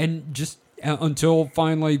 And just until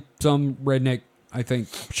finally some redneck, I think,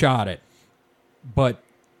 shot it. But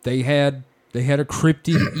they had a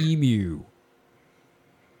cryptid emu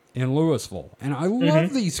in Louisville. And I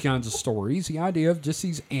love these kinds of stories. The idea of just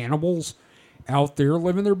these animals out there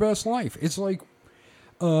living their best life. It's like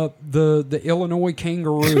the Illinois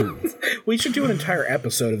kangaroo. We should do an entire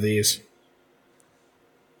episode of these.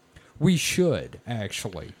 We should,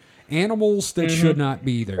 actually. Animals that should not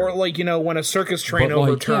be there. Or like, when a circus train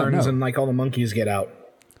overturns and like all the monkeys get out.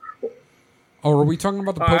 Oh, are we talking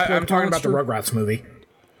about the Pope? I'm talking about the Rugrats movie.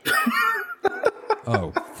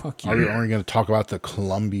 Oh, fuck you. Are we going to talk about the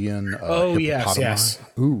Colombian hippopotami? yes.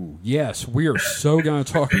 Ooh, yes. We are so going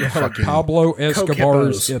to talk about Pablo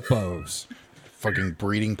Escobar's hippos. Fucking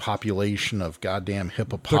breeding population of goddamn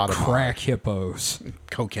hippopotami. The crack hippos.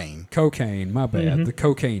 Cocaine, my bad. The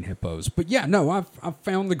cocaine hippos. But yeah, no, I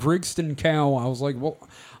found the Grigston cow. I was like, well,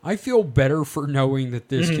 I feel better for knowing that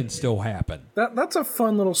this can still happen. That's a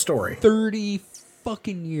fun little story. 30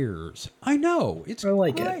 fucking years. I know. It's I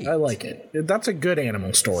like great. it. I like it. That's a good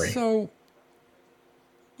animal story. So,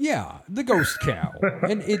 yeah, the ghost cow.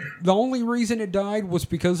 And the only reason it died was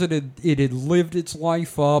because it had lived its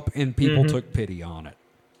life up and people took pity on it.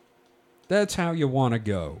 That's how you want to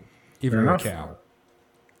go if you're a cow.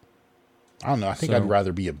 I don't know. I think I'd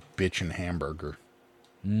rather be a bitchin' hamburger.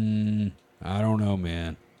 I don't know,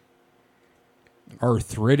 man.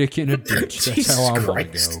 Arthritic in a ditch. That's how I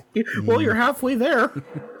want to go. Well, you're halfway there.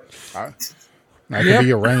 That could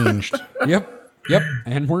be arranged. Yep.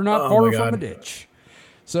 And we're not far from a ditch.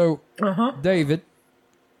 So, David,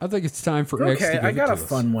 I think it's time for X to give I got it a to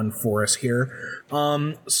fun us. one for us here.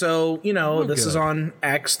 This is on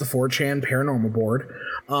X, the 4chan Paranormal Board.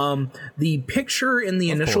 The picture in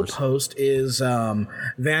the initial post is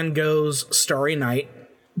Van Gogh's Starry Night.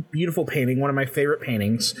 Beautiful painting, one of my favorite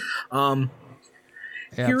paintings.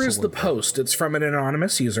 Here is the post. It's from an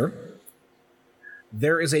anonymous user.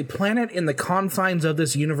 There is a planet in the confines of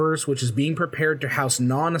this universe which is being prepared to house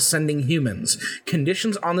non-ascending humans.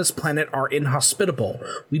 Conditions on this planet are inhospitable.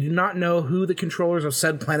 We do not know who the controllers of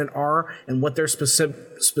said planet are and what their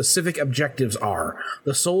specific objectives are.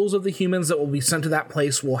 The souls of the humans that will be sent to that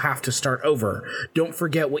place will have to start over. Don't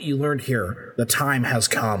forget what you learned here. The time has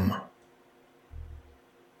come.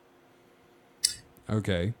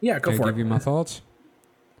 Okay. Yeah, go Can for I it. give you my thoughts?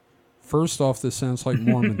 First off, this sounds like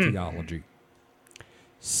Mormon theology.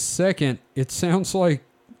 Second, it sounds like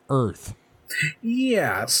Earth.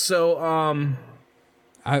 Yeah, so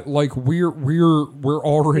we're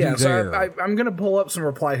already there. So I'm gonna pull up some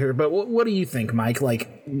reply here, but what do you think, Mike?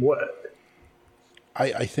 Like what?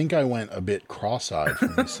 I think I went a bit cross-eyed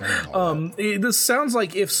from you saying all that. This sounds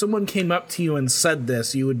like if someone came up to you and said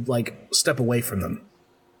this, you would like step away from them.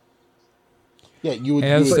 Yeah, you would.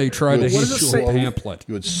 They try to what does hit it you say? a pamphlet.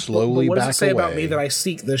 You would slowly what back away. does it say about me that I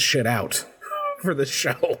seek this shit out for this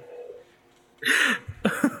show?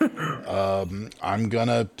 I'm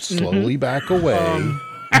gonna slowly back away,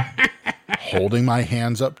 holding my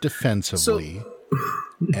hands up defensively,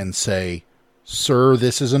 and say, "Sir,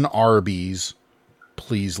 this is an Arby's.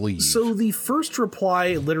 Please leave." So the first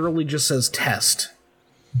reply literally just says test,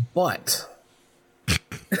 but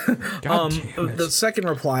the second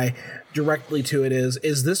reply directly to it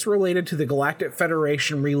is this related to the Galactic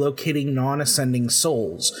Federation relocating non-ascending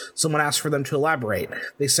souls? Someone asked for them to elaborate.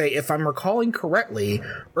 They say, if I'm recalling correctly,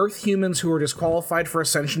 Earth humans who are disqualified for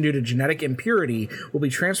ascension due to genetic impurity will be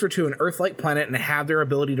transferred to an Earth-like planet and have their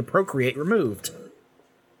ability to procreate removed.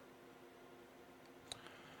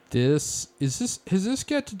 Has this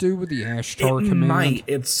got to do with the Ashtar command? Might.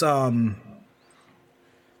 It's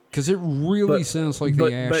because it really sounds like the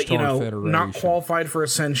Ashtar Federation. Not qualified for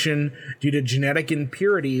ascension due to genetic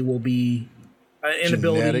impurity will be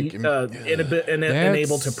unable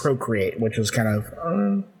to procreate, which is kind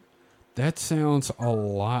of. That sounds a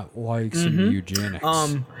lot like some eugenics.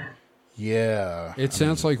 Yeah, it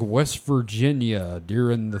sounds like West Virginia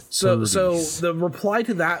during the 30s. So the reply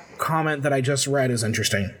to that comment that I just read is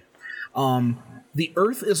interesting. The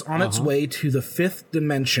Earth is on its way to the 5th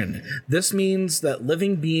dimension. This means that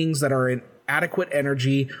living beings that are adequate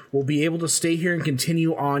energy will be able to stay here and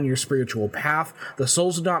continue on your spiritual path. The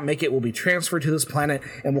souls who do not make it will be transferred to this planet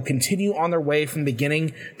and will continue on their way from the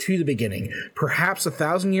beginning to the beginning. Perhaps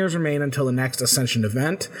 1,000 years remain until the next ascension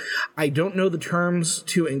event. I don't know the terms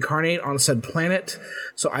to incarnate on said planet,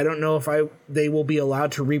 so I don't know if they will be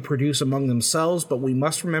allowed to reproduce among themselves, but we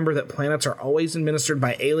must remember that planets are always administered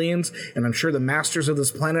by aliens, and I'm sure the masters of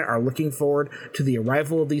this planet are looking forward to the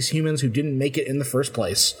arrival of these humans who didn't make it in the first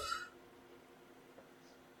place.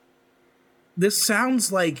 This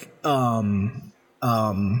sounds like Heaven's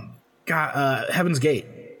Gate.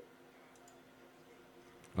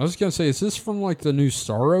 I was gonna say, is this from like the new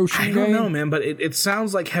Star Ocean game? I don't know, man, but it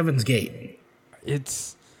sounds like Heaven's Gate.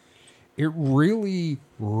 It really,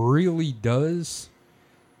 really does.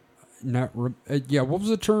 Not what was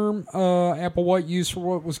the term Applewhite used for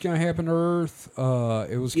what was going to happen to Earth?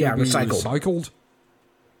 It was going to be recycled.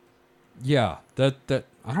 Yeah, that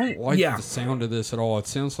I don't like the sound of this at all. It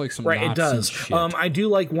sounds like some Nazi it does. shit. I do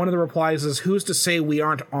like one of the replies is, "Who's to say we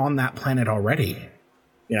aren't on that planet already?"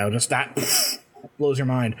 You know, just that blows your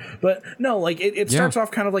mind. But no, like it starts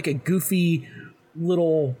off kind of like a goofy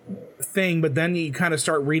little thing, but then you kind of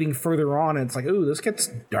start reading further on, and it's like, ooh, this gets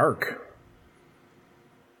dark.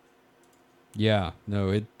 Yeah,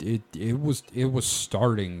 no, it was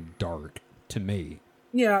starting dark to me.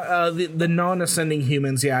 Yeah, the non-ascending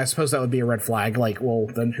humans, I suppose that would be a red flag. Like, well,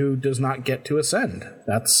 then who does not get to ascend?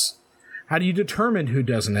 How do you determine who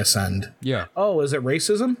doesn't ascend? Yeah. Oh, is it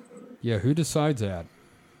racism? Yeah, who decides that?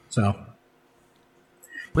 So.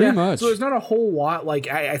 Pretty much. So there's not a whole lot. Like,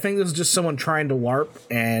 I think this is just someone trying to LARP,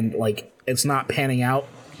 and, like, it's not panning out.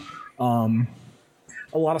 A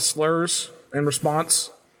lot of slurs in response,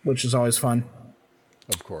 which is always fun.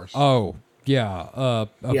 Of course. Oh, yeah.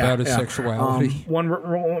 About his sexuality. One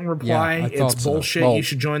reply, it's bullshit. Well, you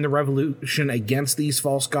should join the revolution against these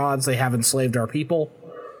false gods. They have enslaved our people.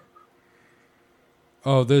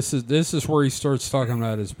 Oh, this is where he starts talking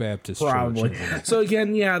about his Baptist Probably. church. So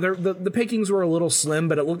again, the pickings were a little slim,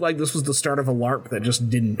 but it looked like this was the start of a LARP that just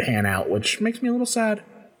didn't pan out, which makes me a little sad.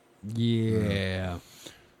 Yeah.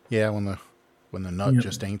 Yeah, when the nut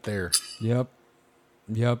just ain't there. Yep.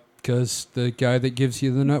 Because the guy that gives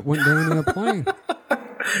you the nut went down in a plane.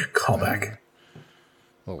 Callback.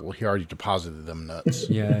 Well, he already deposited them nuts.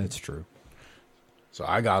 Yeah, it's true. So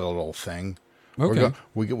I got a little thing. Okay.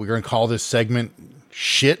 We're going to call this segment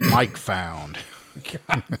 "Shit Mike Found."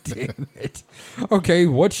 God damn it. Okay,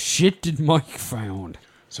 what shit did Mike found?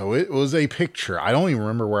 So it was a picture. I don't even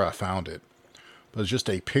remember where I found it, but it's just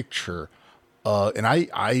a picture. And I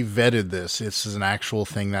vetted this. This is an actual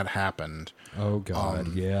thing that happened. Oh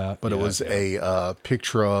God, yeah. But it was a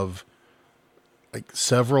picture of like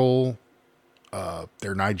several.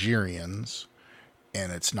 They're Nigerians,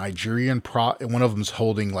 and it's Nigerian and one of them's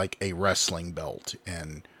holding like a wrestling belt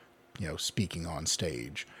and speaking on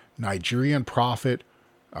stage. Nigerian prophet.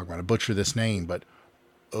 I'm going to butcher this name, but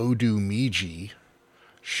Odumiji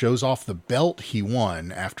shows off the belt he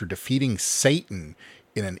won after defeating Satan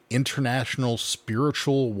in an international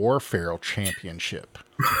spiritual warfare championship.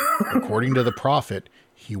 According to the prophet,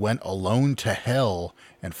 he went alone to hell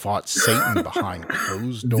and fought Satan behind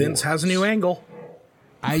closed doors. Vince has a new angle.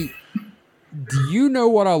 Do you know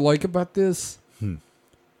what I like about this?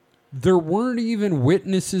 There weren't even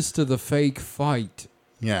witnesses to the fake fight.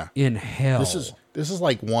 Yeah. In hell. This is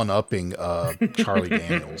like one-upping Charlie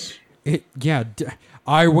Daniels.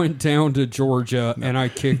 I went down to Georgia and I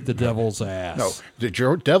kicked the devil's ass. No, the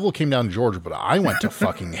devil came down to Georgia, but I went to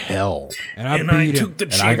fucking hell. And I beat him. The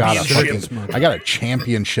and I championship. I got a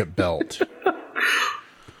championship belt.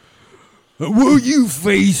 Will you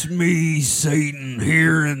face me, Satan,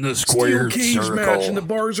 here in the square Steel cage circle? match, and the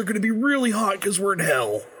bars are going to be really hot because we're in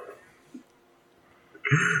hell.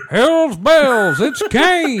 Hell's bells, it's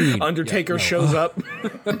Kane. Undertaker shows up.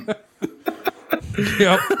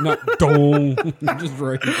 Yep, not dong. Just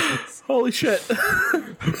right. Holy shit!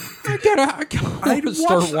 I gotta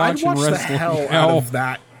start I'd watching watch the wrestling. hell out of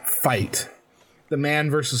that fight. The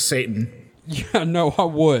man versus Satan. Yeah, no, I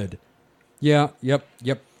would. Yeah, yep.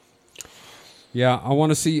 Yeah, I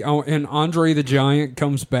want to see. And Andre the Giant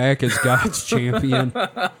comes back as God's champion.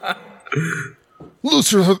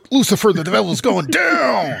 Lucifer, the devil's going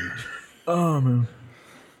down. Oh man.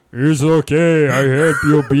 It's okay. I help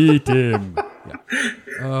you beat him. Yeah.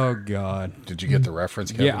 Oh God! Did you get the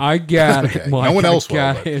reference, Kevin? Yeah, I got it. Okay. Mike. No one else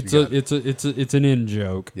got will. it. It's an in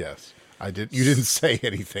joke. Yes, I did. You didn't say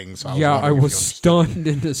anything, so I was stunned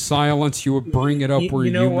into silence. You would bring it up where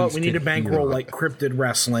you know what? humans We need to could bankroll hear. like cryptid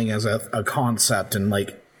wrestling as a concept and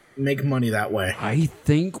like make money that way. I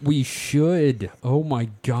think we should. Oh my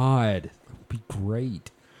God, that would be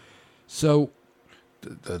great. So the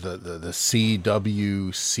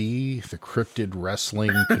CWC, the Cryptid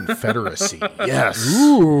Wrestling Confederacy. Yes.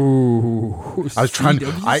 Ooh. I was trying to.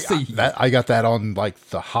 CWC. I got that on like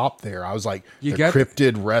the hop there. I was like, You the got-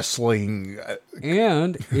 Cryptid Wrestling.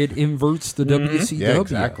 And it inverts the WCW. Yeah,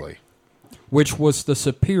 exactly. Which was the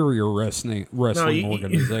superior wrestling you-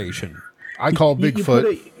 organization. I call You put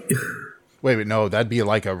Bigfoot. Wait, no, that'd be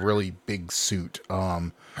like a really big suit.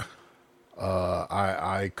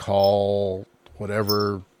 I call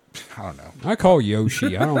whatever. I don't know. I call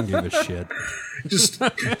Yoshi. I don't give a shit. just a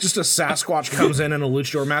Sasquatch comes in a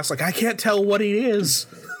luchador mask, like, I can't tell what he is.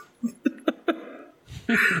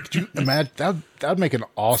 Could you imagine that'd make an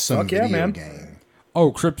awesome Fuck yeah, video man. game.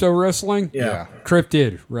 Oh, crypto wrestling? Yeah.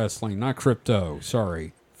 Cryptid wrestling, not crypto.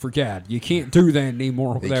 Sorry. Forget. You can't do that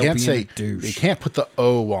anymore They without can't being say a douche. they can't put the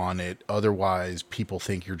O on it, otherwise people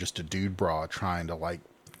think you're just a dude bra trying to like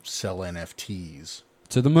sell NFTs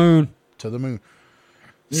To the moon. to the moon.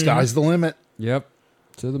 Sky's the limit. Yep.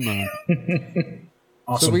 To the moon.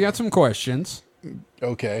 Awesome. So we got some questions.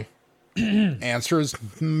 Okay. Answers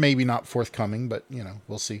maybe not forthcoming, but you know,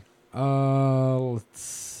 we'll see. Let's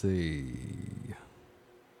see.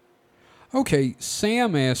 Okay,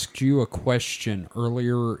 Sam asked you a question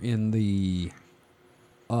earlier in the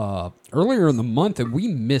month and we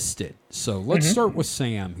missed it. So let's start with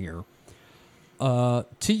Sam here. To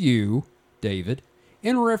you, David,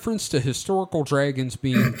 in reference to historical dragons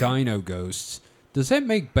being dino ghosts, does that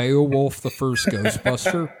make Beowulf the first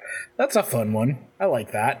Ghostbuster? That's a fun one. I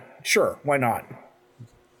like that. Sure, why not?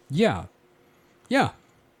 Yeah. Yeah.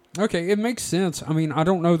 Okay, it makes sense. I mean, I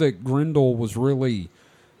don't know that Grendel was really...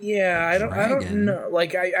 Yeah, I don't Dragon. know.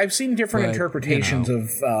 Like, I've seen different But, interpretations you know.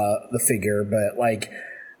 of the figure, but like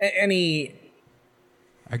any.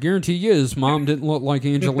 I guarantee you his mom didn't look like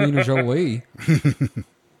Angelina Jolie.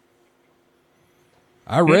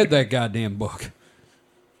 I read that goddamn book.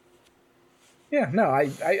 Yeah, no,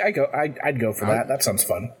 I'd go for that. That sounds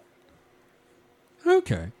fun.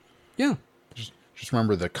 Okay. Yeah. Just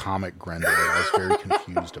remember the comic Grendel. I was very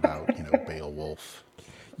confused about, you know, Beowulf.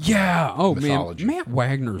 Yeah. Oh, Mythology. man. Matt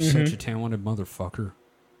Wagner is such a talented motherfucker.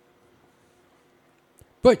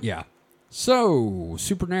 But yeah. So,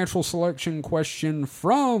 supernatural selection question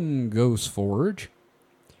from Ghost Forge.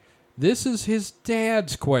 This is his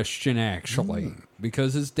dad's question, actually,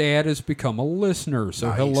 because his dad has become a listener. So,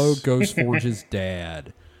 Nice. hello, Ghost Forge's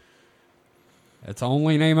dad. That's the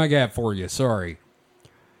only name I got for you. Sorry.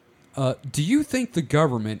 Do you think the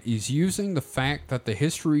government is using the fact that the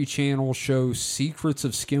History Channel show Secrets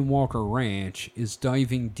of Skinwalker Ranch is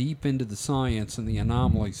diving deep into the science and the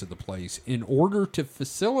anomalies of the place in order to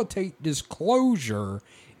facilitate disclosure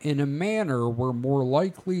in a manner we're more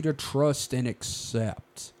likely to trust and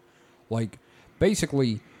accept? Like,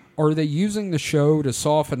 basically, are they using the show to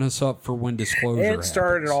soften us up for when disclosure It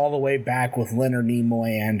started happens? all the way back with Leonard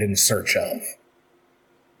Nimoy and In Search of.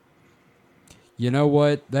 You know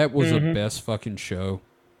what? That was a best fucking show.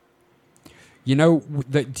 You know,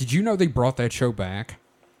 did you know they brought that show back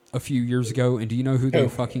a few years ago? And do you know who they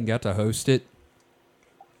fucking got to host it?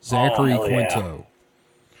 Zachary hell yeah. Quinto.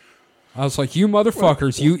 I was like, you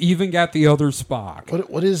motherfuckers, you even got the other Spock.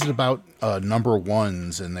 What is it about number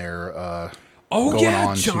ones and their Oh, going yeah,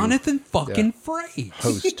 on to Jonathan fucking Frakes.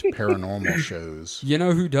 host paranormal shows? You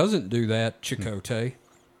know who doesn't do that? Chakotay.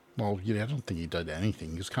 Well, I don't think he did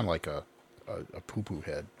anything. He was kind of like a poo-poo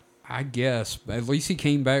head. I guess. At least he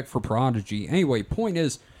came back for Prodigy. Anyway, point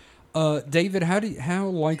is, David, how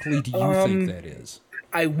likely do you think that is?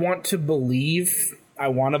 I want to believe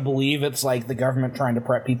it's like the government trying to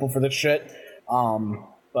prep people for this shit.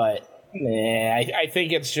 But I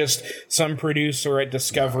think it's just some producer at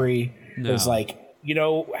Discovery is like, you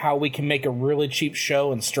know how we can make a really cheap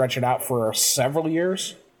show and stretch it out for several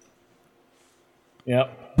years?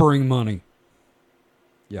 Yep. Bring money.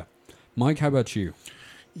 Yeah. Mike, how about you?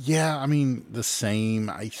 Yeah, I mean, the same.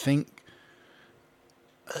 I think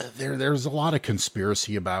there's a lot of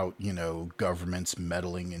conspiracy about, you know, governments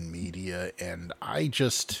meddling in media, and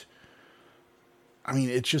it's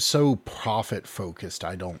just so profit focused.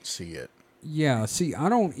 I don't see it. Yeah, see, I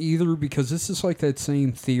don't either, because this is like that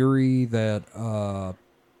same theory that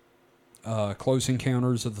Close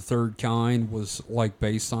Encounters of the Third Kind was like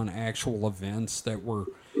based on actual events that were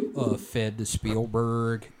fed to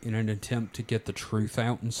Spielberg in an attempt to get the truth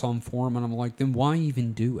out in some form. And I'm like, then why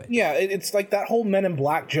even do it? Yeah, it's like that whole Men in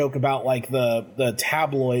Black joke about like the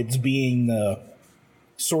tabloids being the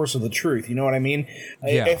source of the truth. You know what I mean?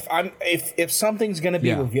 Yeah. If something's going to be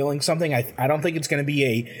Yeah. revealing something, I don't think it's going to be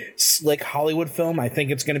a slick Hollywood film. I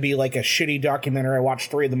think it's going to be like a shitty documentary I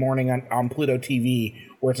watched 3 a.m. on Pluto TV,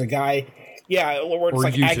 where it's a guy Yeah, where it's Or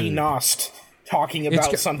like usually- Aggie Nost talking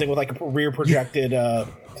about something with like a rear projected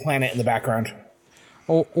planet in the background.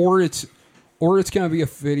 Or it's going to be a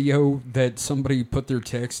video that somebody put their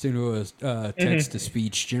text into a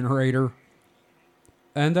text-to-speech generator.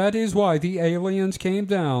 And that is why the aliens came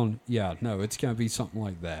down. Yeah, no, it's going to be something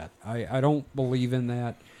like that. I don't believe in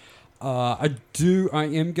that. I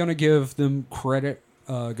am going to give them credit,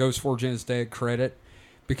 Ghost Forge and his dad credit,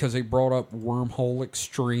 because they brought up Wormhole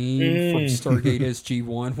Extreme from Stargate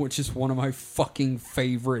SG-1, which is one of my fucking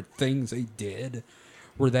favorite things they did,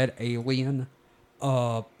 where that alien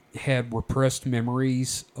had repressed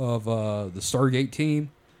memories of the Stargate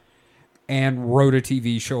team and wrote a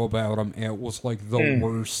TV show about them. It was like the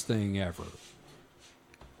worst thing ever.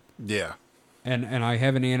 Yeah. And I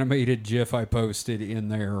have an animated GIF I posted in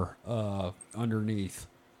there underneath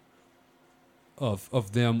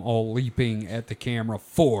of them all leaping at the camera.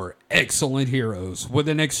 4 excellent heroes with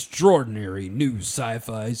an extraordinary new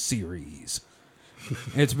sci-fi series.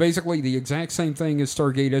 It's basically the exact same thing as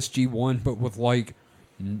Stargate SG-1, but with like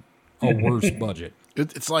a worse budget.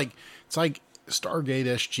 It's like Stargate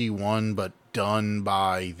SG-1, but done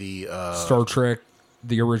by the Star Trek,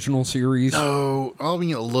 the original series. No, I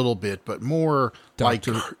mean a little bit, but more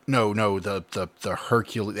Doctor- like the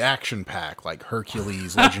Hercules the action pack, like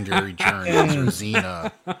Hercules, Legendary Journeys, or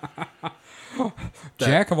Xena.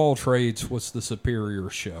 Jack of all trades was the superior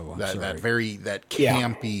show. I'm That sorry. that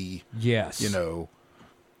campy, Yes.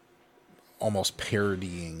 almost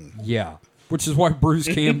parodying. Yeah. Which is why Bruce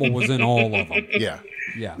Campbell was in all of them. Yeah.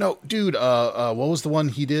 Yeah. No, dude. What was the one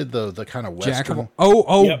he did? The kind of Jack western.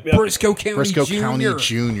 of Yep. Briscoe County Briscoe Jr. County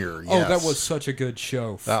Jr. Yes. Oh, that was such a good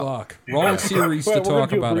show. Fuck. Wrong series Well, to we're gonna talk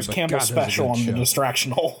do a about Bruce it, but Campbell God, that's a special good on the show.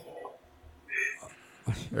 distraction hole.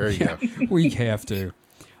 There you go. We have to.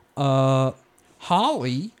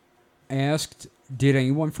 Holly asked, did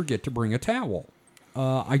anyone forget to bring a towel?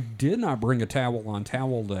 I did not bring a towel on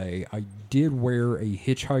Towel Day. I did wear a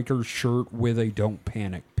hitchhiker's shirt with a Don't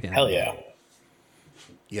Panic pin. Hell yeah.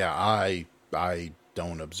 Yeah, I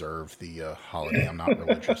don't observe the holiday. I'm not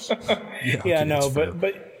religious. Yeah, okay, no, that's fair.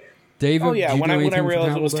 but David, oh yeah, did you when do I anything for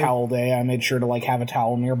realized it was Day? Towel Day, I made sure to like have a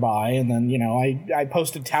towel nearby, and then I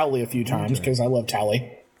posted Towley a few times because I love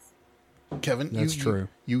Towley. Kevin, That's true.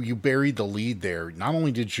 You buried the lead there. Not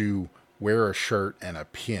only did you wear a shirt and a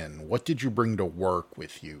pin, what did you bring to work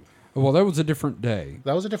with you? Well, that was a different day.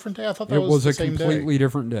 That was a different day. I thought that It was the a same completely day.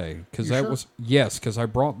 different day because You that sure? was because I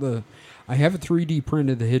brought I have a 3D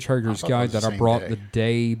printed The Hitchhiker's thought that Guide was the that I same brought day. the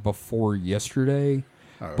day before yesterday,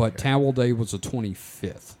 but Towel Day was the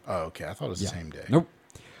 25th. Oh, okay. I thought it was the same day. Nope.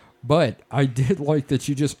 But I did like that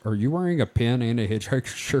are you wearing a pin and a hitchhiker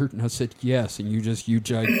shirt? And I said, yes. And you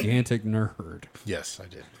gigantic nerd. Yes, I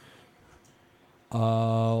did.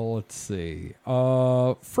 Let's see.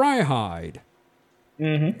 Fryhide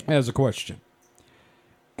has a question.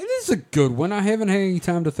 And this is a good one. I haven't had any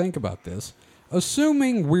time to think about this.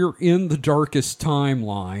 Assuming we're in the darkest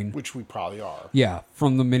timeline. Which we probably are. Yeah,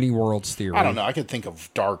 from the many worlds theory. I don't know. I could think of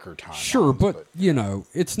darker times. Sure, but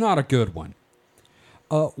it's not a good one.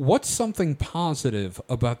 What's something positive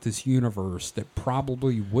about this universe that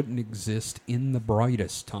probably wouldn't exist in the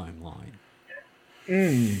brightest timeline?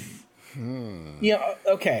 Yeah,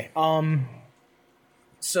 okay.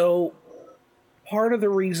 So part of the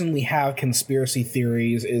reason we have conspiracy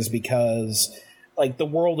theories is because like the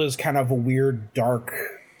world is kind of a weird, dark,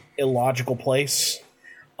 illogical place.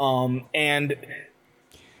 And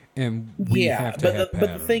we have to have but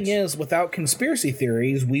the thing patterns. is, without conspiracy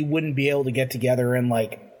theories, we wouldn't be able to get together and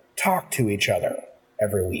like talk to each other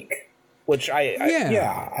every week. Which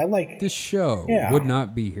I like. This show Yeah. would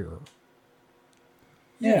not be here.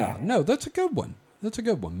 Yeah. No, that's a good one. That's a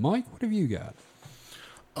good one. Mike, what have you got?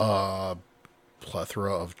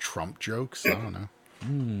 Plethora of Trump jokes. I don't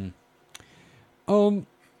know.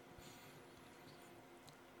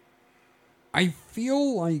 I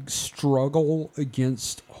feel like struggle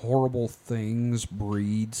against horrible things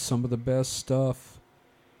breeds some of the best stuff.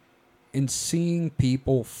 And seeing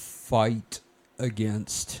people fight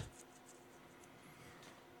against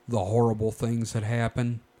the horrible things that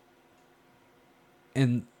happen,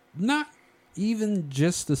 and not even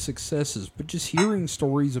just the successes, but just hearing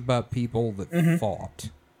stories about people that fought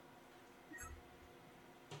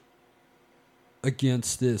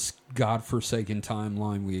against this godforsaken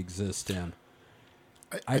timeline we exist in.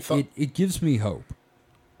 I thought It gives me hope.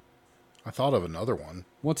 I thought of another one.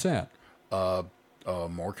 What's that?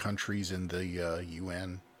 More countries in the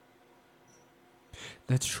UN.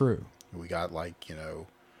 That's true. We got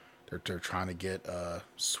they're trying to get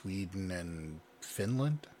Sweden and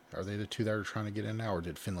Finland, Are they the two that are trying to get in now, or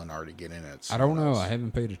did Finland already get in it? I don't know. I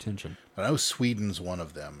haven't paid attention. I know Sweden's one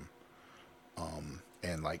of them,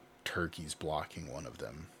 and like Turkey's blocking one of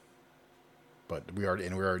them. But we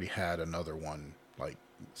already had another one like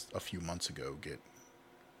a few months ago get,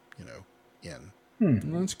 in.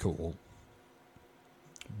 That's cool.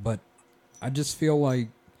 But I just feel like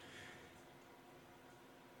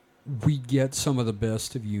we get some of the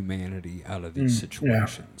best of humanity out of these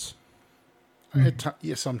situations.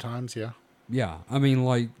 Yeah, sometimes, yeah. Yeah, I mean,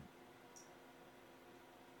 like,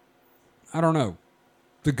 I don't know.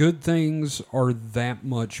 The good things are that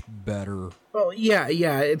much better. Well, yeah.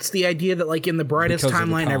 It's the idea that, like, in the brightest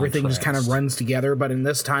timeline, everything just kind of runs together. But in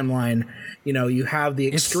this timeline, you have the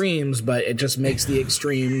extremes, but it just makes the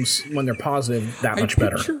extremes, when they're positive, that much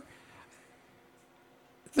better.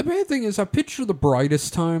 The bad thing is, I picture the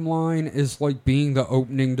brightest timeline as, like, being the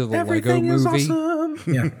opening to the Everything Lego is movie.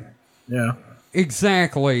 Awesome. Yeah.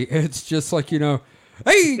 Exactly. It's just like, hey,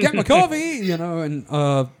 got my coffee,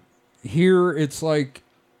 and here it's like,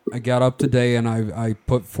 I got up today and I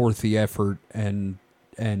put forth the effort and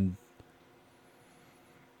tell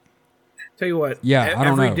you what, yeah, I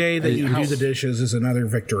don't know. Every day that you do the dishes is another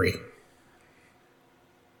victory.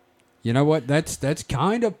 You know what? That's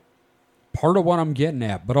kind of part of what I'm getting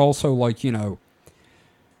at, but also, like,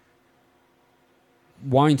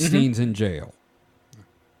 Weinstein's in jail.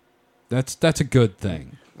 That's a good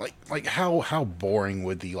thing. Like how boring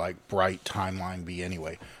would the like bright timeline be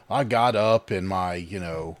anyway? I got up and my,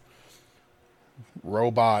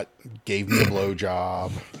 robot gave me a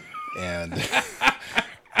blowjob and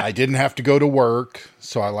I didn't have to go to work,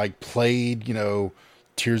 so I like played,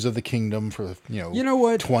 Tears of the Kingdom for, You know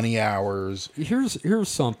what? 20 hours. Here's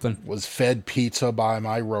something. Was fed pizza by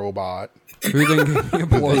my robot. Who then gave me a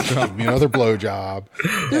blowjob? Gave me another blowjob.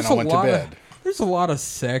 And I went to bed. There's a lot of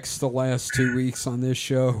sex the last 2 weeks on this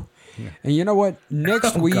show. Yeah. And you know what?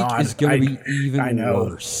 Next week is going to be even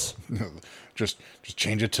worse. Just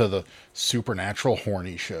change it to the supernatural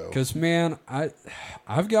horny show. Because, man,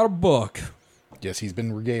 I've got a book. Yes, he's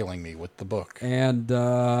been regaling me with the book. And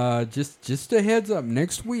just a heads up,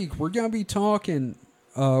 next week we're going to be talking.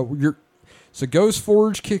 So Ghost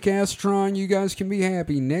Forge, Kick-Astron, you guys can be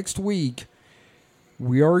happy. Next week,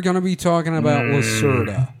 we are going to be talking about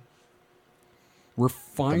Lacerda. We're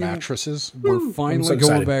finally mattresses. We're finally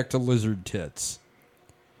going back to lizard tits.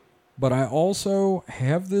 But I also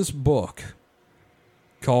have this book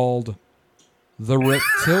called The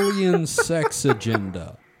Reptilian Sex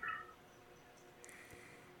Agenda.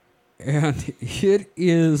 And it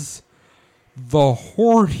is the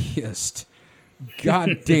horniest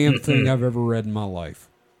goddamn thing I've ever read in my life.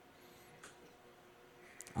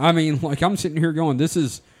 I mean, like, I'm sitting here going, this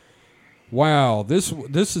is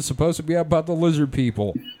supposed to be about the lizard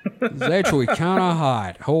people. It's actually kind of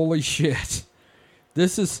hot. Holy shit.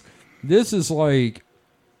 This is like,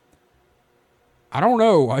 I don't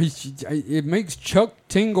know. It makes Chuck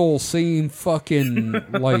Tingle seem fucking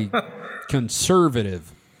like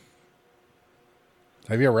conservative.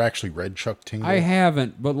 Have you ever actually read Chuck Tingle? I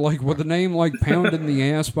haven't, but like with a name like Pound in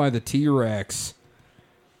the Ass by the T-Rex,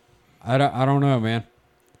 I don't know, man.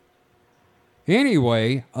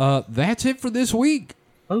 Anyway, that's it for this week.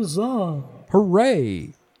 Huzzah.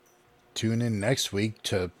 Hooray. Tune in next week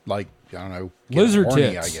to, like, I don't know, lizard horny,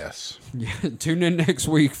 tits. I guess. Yeah, tune in next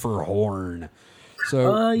week for Horn.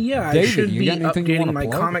 So, David, I should be updating my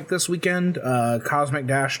comic this weekend,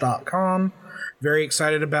 cosmicdash.com. Very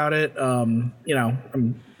excited about it. I'm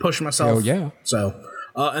pushing myself. Oh, yeah. So,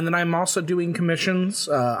 and then I'm also doing commissions.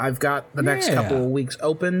 I've got the next couple of weeks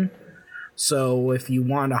open. So if you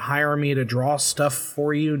want to hire me to draw stuff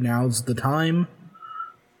for you, now's the time.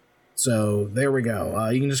 So there we go.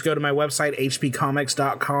 You can just go to my website,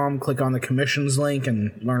 hpcomics.com, click on the commissions link,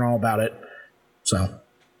 and learn all about it. So,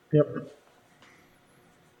 yep.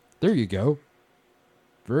 There you go.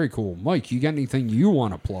 Very cool. Mike, you got anything you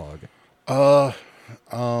want to plug? The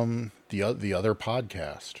other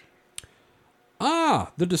podcast.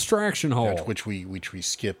 The Distraction Hole, which we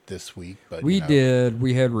skipped this week, but we did.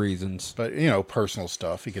 We had reasons, but personal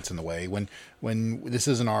stuff, it gets in the way. When this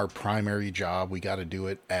isn't our primary job, we got to do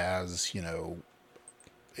it as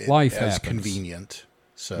life as happens. Convenient.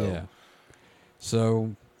 So yeah.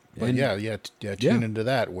 So, but tune into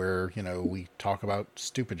that where we talk about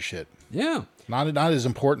stupid shit. Yeah, not as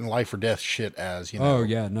important life or death shit as Oh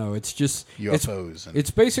yeah, no, it's just UFOs. It's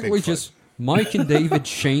basically Bigfoot. Just Mike and David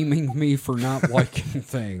shaming me for not liking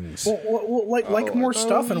things. Well, like more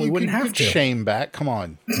stuff, and we wouldn't have to shame back. Come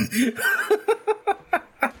on.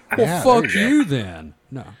 Well, fuck you then.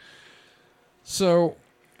 No. So,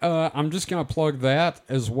 I'm just going to plug that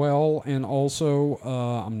as well. And also,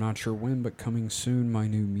 I'm not sure when, but coming soon, my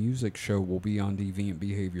new music show will be on Deviant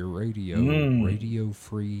Behavior Radio. Radio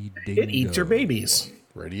Free Dingo. It eats your babies.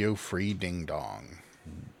 Radio Free Ding Dong.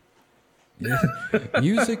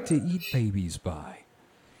 Music to eat babies by.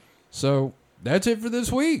 So, that's it for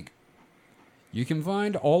this week. You can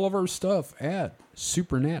find all of our stuff at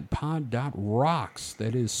supernatpod.rocks.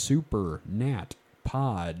 That is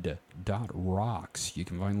supernatpod.rocks. You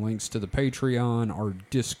can find links to the Patreon, our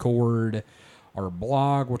Discord, our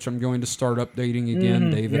blog, which I'm going to start updating again.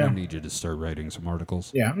 David, I need you to start writing some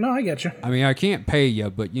articles. Yeah, no, I get you. I mean, I can't pay you,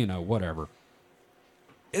 but, whatever.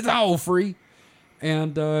 It's all free.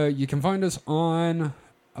 And you can find us on,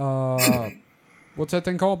 what's that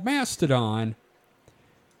thing called? Mastodon.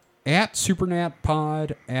 At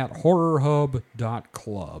SuperNatPod at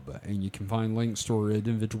HorrorHub.club. And you can find links to our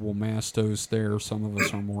individual mastos there. Some of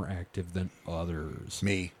us are more active than others.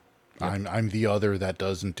 Me. Yep. I'm the other that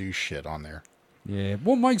doesn't do shit on there. Yeah,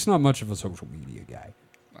 well, Mike's not much of a social media guy.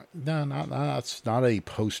 No, it's not a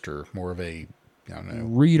poster, more of a, I don't know,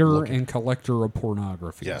 reader and collector of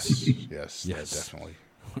pornography. Yes, definitely.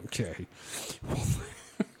 Okay.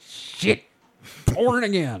 Shit. Porn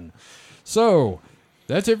again. So,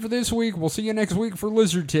 that's it for this week. We'll see you next week for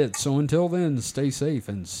Lizard Tits. So until then, stay safe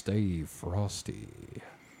and stay frosty.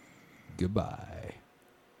 Goodbye.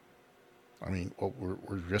 I mean, well,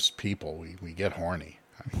 we're just people. We get horny.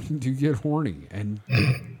 We do get horny, and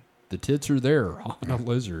the tits are there on a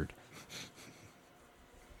lizard.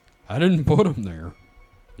 I didn't put them there.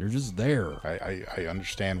 They're just there. I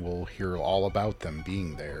understand we'll hear all about them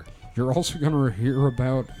being there. You're also going to hear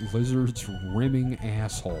about lizards rimming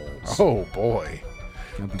assholes. Oh, boy.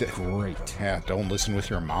 That'd be great. Yeah, don't listen with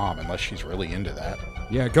your mom unless she's really into that.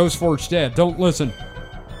 Yeah, Ghost Forge Dad, don't listen.